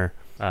more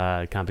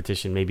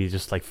competition, maybe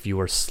just like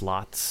fewer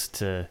slots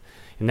to.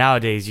 And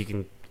nowadays you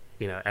can,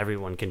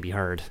 everyone can be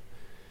heard.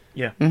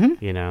 Yeah.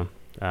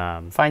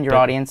 Find your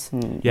audience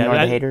and ignore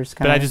the haters.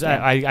 But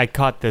I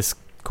caught this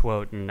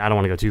quote, and I don't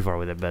want to go too far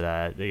with it,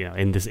 but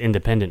in this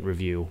independent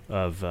review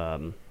of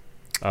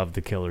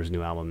the Killers'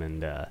 new album,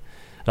 and I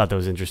thought that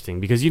was interesting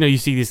because you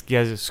see these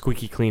guys a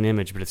squeaky clean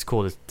image, but it's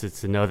cool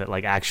to know that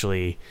like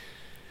actually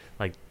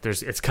like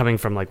it's coming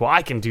from like, well,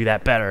 I can do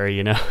that better,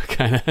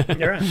 kind of.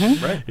 You're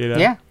right. Right.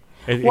 Yeah.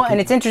 Well, and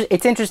it's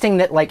interesting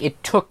that like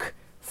it took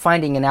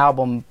finding an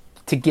album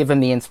to give him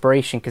the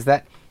inspiration, because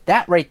that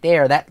right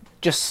there, that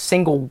just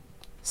single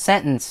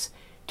sentence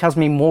tells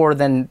me more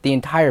than the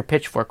entire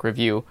Pitchfork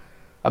review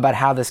about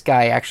how this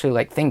guy actually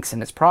like thinks in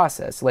his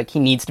process. Like he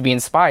needs to be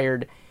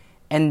inspired,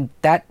 and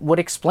that would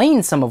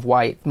explain some of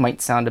why it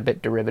might sound a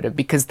bit derivative,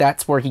 because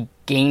that's where he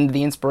gained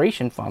the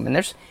inspiration from. And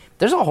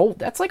there's a whole,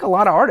 that's like a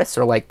lot of artists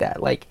are like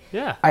that. Like,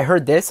 Yeah. I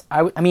heard this.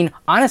 I mean,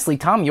 honestly,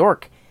 Tom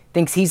York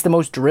thinks he's the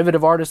most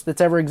derivative artist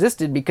that's ever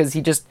existed, because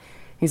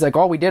he's like,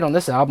 all we did on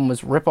this album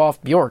was rip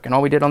off Bjork, and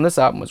all we did on this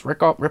album was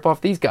rip off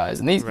these guys,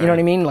 and these, you know what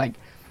I mean? Like,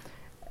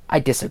 I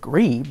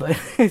disagree, but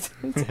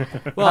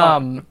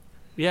Well,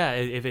 yeah,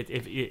 if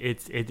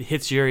it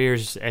hits your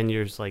ears and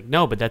you're just like,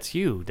 no, but that's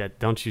you. That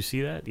don't you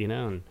see that? You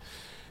know, and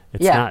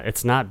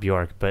it's not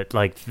Bjork, but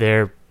like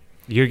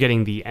you're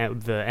getting the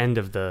end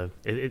of the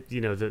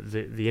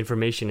the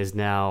information has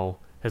now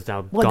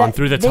gone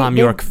through the Tom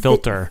York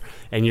filter,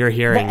 and you're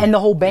hearing and the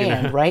whole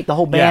band, right? The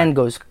whole band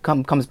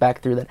comes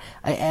back through that,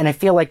 and I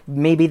feel like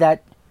maybe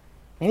that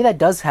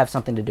does have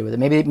something to do with it.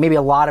 Maybe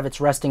a lot of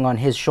it's resting on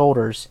his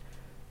shoulders,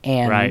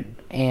 and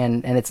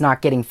and it's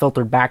not getting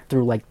filtered back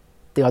through like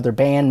the other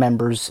band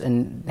members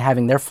and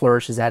having their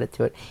flourishes added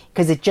to it.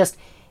 Because it just,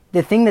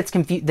 the thing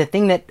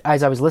that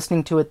as I was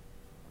listening to it,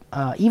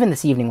 even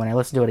this evening when I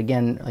listened to it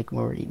again, like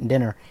when we were eating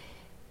dinner,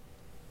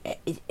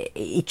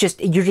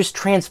 you're just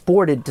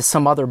transported to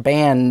some other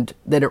band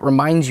that it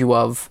reminds you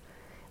of,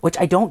 which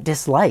I don't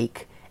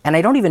dislike, and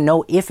I don't even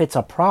know if it's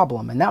a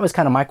problem. And that was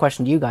kind of my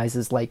question to you guys,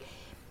 is like,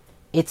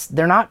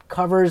 they're not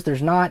covers,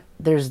 there's not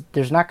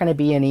going to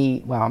be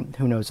any, well,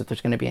 who knows if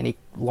there's going to be any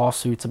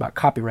lawsuits about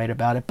copyright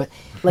about it, but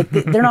like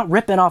they're not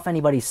ripping off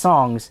anybody's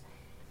songs,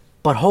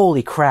 but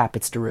holy crap,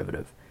 it's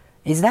derivative.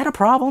 Is that a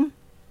problem?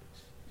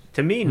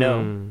 To me,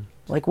 no.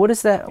 Like, what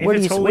is that? If What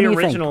it's do you wholly think?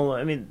 original,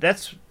 I mean,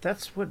 that's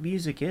what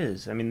music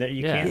is. I mean,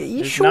 you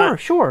can't.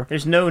 Sure.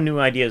 There's no new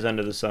ideas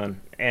under the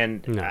sun,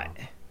 and No.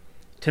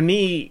 to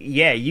me,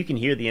 yeah, you can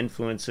hear the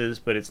influences,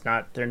 but it's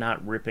not. They're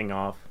not ripping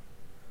off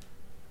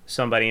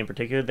somebody in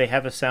particular. They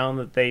have a sound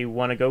that they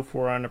want to go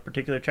for on a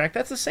particular track.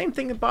 That's the same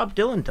thing that Bob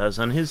Dylan does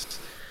on his.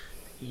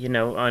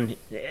 On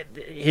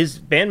his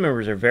band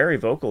members are very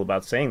vocal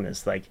about saying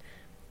this. Like,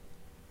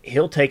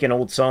 he'll take an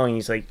old song and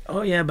he's like,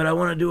 "Oh yeah, but I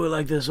want to do it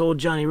like this old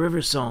Johnny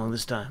Rivers song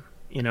this time."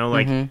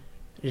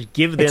 Just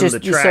give them the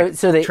track.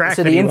 So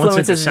the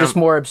influences are just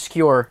more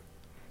obscure.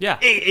 Yeah.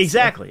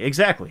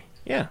 Exactly.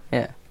 Yeah.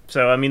 Yeah,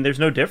 So I mean, there's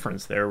no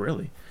difference there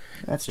really.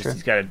 that's Just true.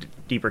 he's got a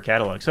deeper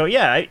catalog. So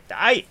yeah,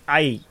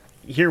 I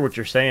hear what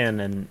you're saying,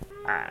 and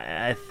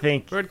I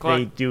think Bird clock.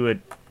 they do it.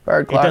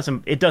 Bird clock.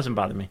 It doesn't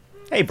bother me.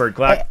 Hey, bird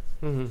clock.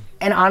 And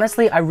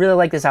honestly, I really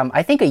like this album.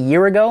 I think a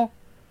year ago,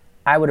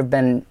 I would have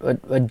been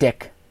a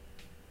dick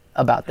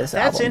about this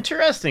album. That's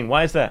interesting.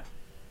 Why is that?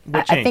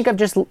 What I think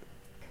changed?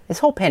 this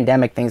whole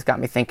pandemic thing's got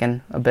me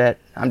thinking a bit.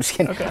 I'm just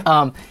kidding.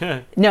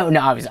 Okay. No,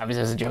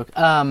 obviously it's a joke.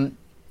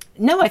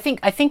 No, I think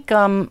a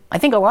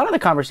lot of the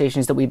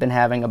conversations that we've been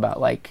having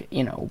about, like,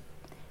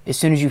 as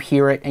soon as you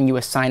hear it and you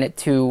assign it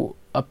to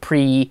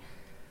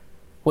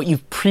what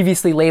you've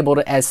previously labeled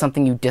as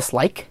something you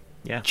dislike,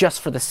 Yeah. just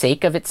for the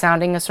sake of it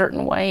sounding a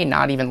certain way,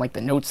 not even like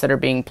the notes that are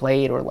being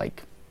played or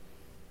like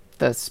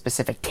the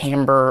specific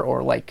timbre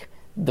or like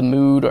the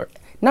mood or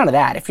none of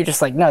that. If you're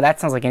just like, no, that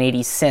sounds like an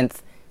 80s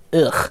synth,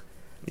 ugh.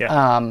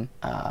 Yeah.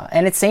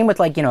 And it's same with,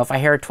 like, if I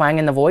hear a twang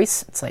in the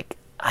voice, it's like,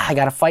 I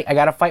gotta fight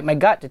my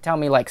gut to tell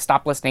me, like,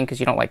 stop listening because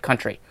you don't like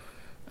country.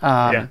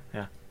 Yeah.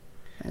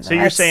 So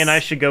you're that's- saying I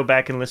should go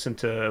back and listen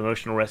to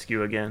Emotional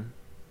Rescue again?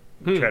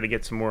 Try to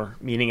get some more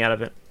meaning out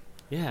of it?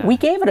 Yeah. We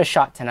gave it a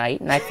shot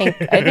tonight, and I think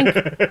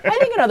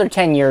another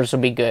 10 years will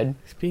be good.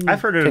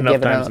 I've heard it Could enough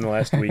give it times a- in the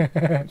last week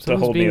to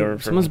hold me over.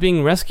 Someone's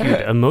being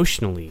rescued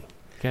emotionally.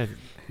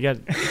 You got,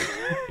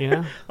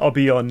 I'll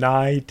be your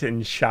knight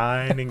in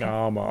shining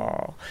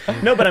armor.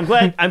 No, but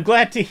I'm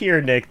glad to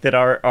hear, Nick, that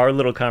our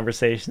little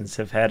conversations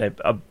have had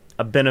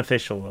a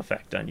beneficial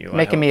effect on you.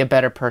 Making me a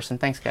better person.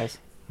 Thanks, guys.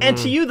 And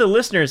to you, the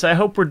listeners, I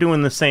hope we're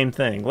doing the same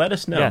thing. Let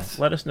us know. Yes.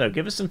 Let us know.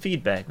 Give us some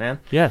feedback, man.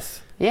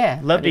 yes. Yeah.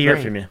 Love that'd to be hear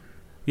great. from you.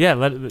 Yeah,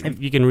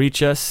 you can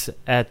reach us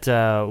at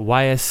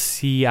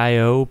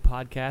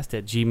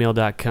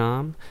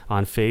ysciopodcast@gmail.com,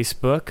 on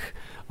Facebook,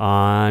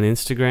 on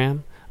Instagram,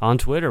 on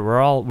Twitter.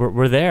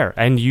 We're there,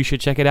 and you should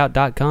check it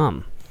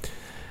out.com.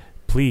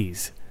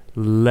 Please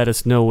let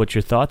us know what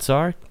your thoughts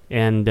are,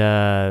 and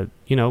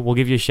we'll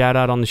give you a shout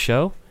out on the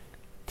show.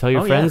 Tell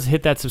your friends,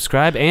 hit that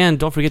subscribe, and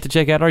don't forget to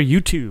check out our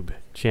YouTube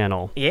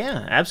channel.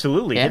 Yeah,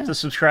 absolutely. Yeah. Hit the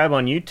subscribe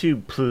on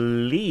YouTube,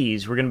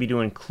 please. We're going to be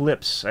doing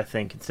clips, I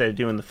think, instead of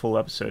doing the full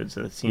episodes.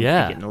 So it seems to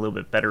be getting a little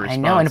bit better response.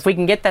 I know, and if we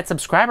can get that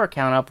subscriber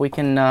count up, we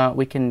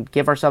can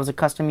give ourselves a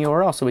custom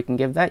URL, so we can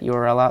give that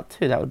URL out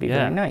too. That would be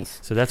very nice.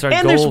 So that's our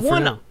And goal for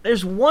now.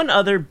 there's one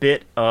other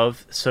bit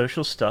of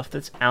social stuff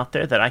that's out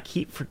there that I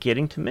keep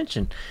forgetting to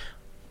mention.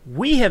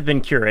 We have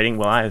been curating,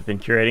 well, I have been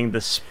curating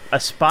a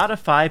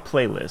Spotify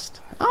playlist.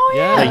 Oh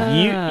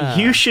yeah.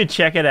 You should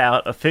check it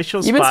out.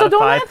 Official You've been still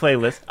doing Spotify that?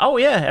 playlist. Oh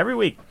yeah, every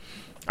week.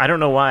 I don't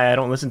know why I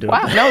don't listen to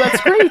Wow, it. no,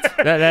 that's great.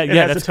 It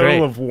Yeah, has that's a total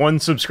great. of 1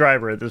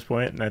 subscriber at this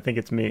point, and I think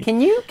it's me. Can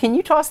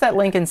you toss that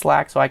link in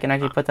Slack so I can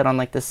actually put that on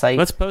like the site?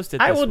 Let's post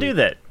it. I this will do week.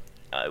 that.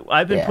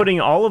 I've been Yeah. putting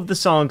all of the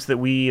songs that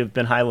we have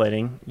been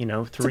highlighting,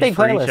 a for big each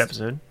playlist.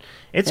 episode.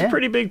 It's a Yeah.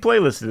 pretty big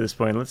playlist at this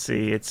point. Let's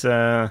see. It's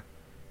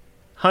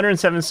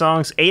 107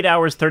 songs, 8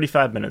 hours,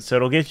 35 minutes. So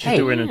it'll get you Hey.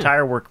 through an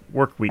entire work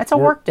week. That's a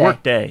work day.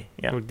 Work day.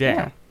 Yeah. Well, damn.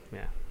 Yeah. Yeah.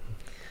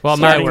 Well,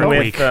 my Starting work with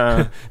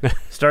week.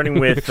 starting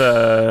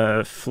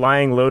with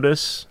Flying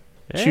Lotus,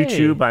 Choo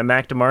Choo Hey. by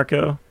Mac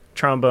DeMarco,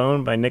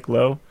 Trombone by Nick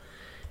Lowe,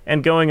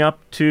 and going up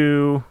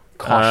to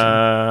Caution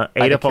by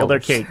Ate the Up All Their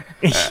Killers.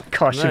 Cake.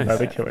 Caution by Nice.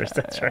 the Killers.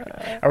 That's right.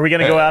 Are we going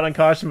to go out on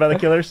Caution by the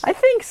Killers? I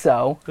think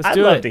so. Let's I'd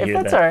do love it. to If hear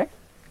that's that. all right.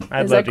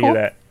 I'd Is love that to hear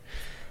cool? that.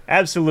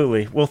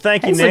 Absolutely. Well,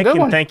 thank you, Thanks, a Nick, good and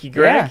one. thank you,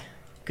 Greg. Yeah.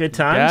 Good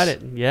times. Got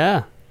it.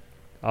 Yeah.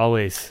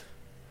 Always.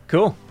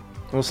 Cool.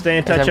 We'll stay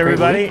in Guys, touch, have a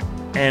great everybody,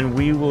 and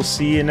we will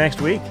see you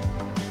next week.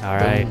 All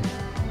right.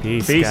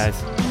 Peace, Peace.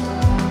 guys.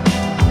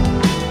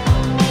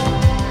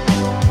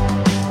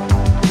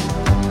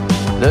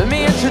 Let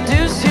me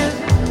introduce you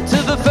to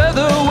the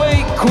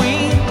featherweight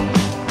queen.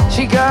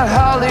 She got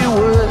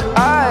Hollywood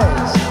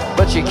eyes,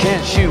 but she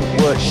can't shoot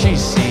what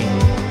she's seen.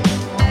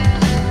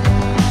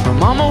 Her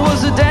mama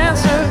was a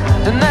dancer,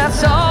 and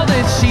that's all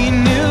that she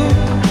knew.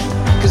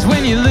 'Cause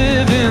when you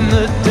live in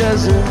the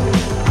desert,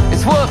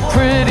 it's what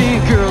pretty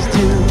girls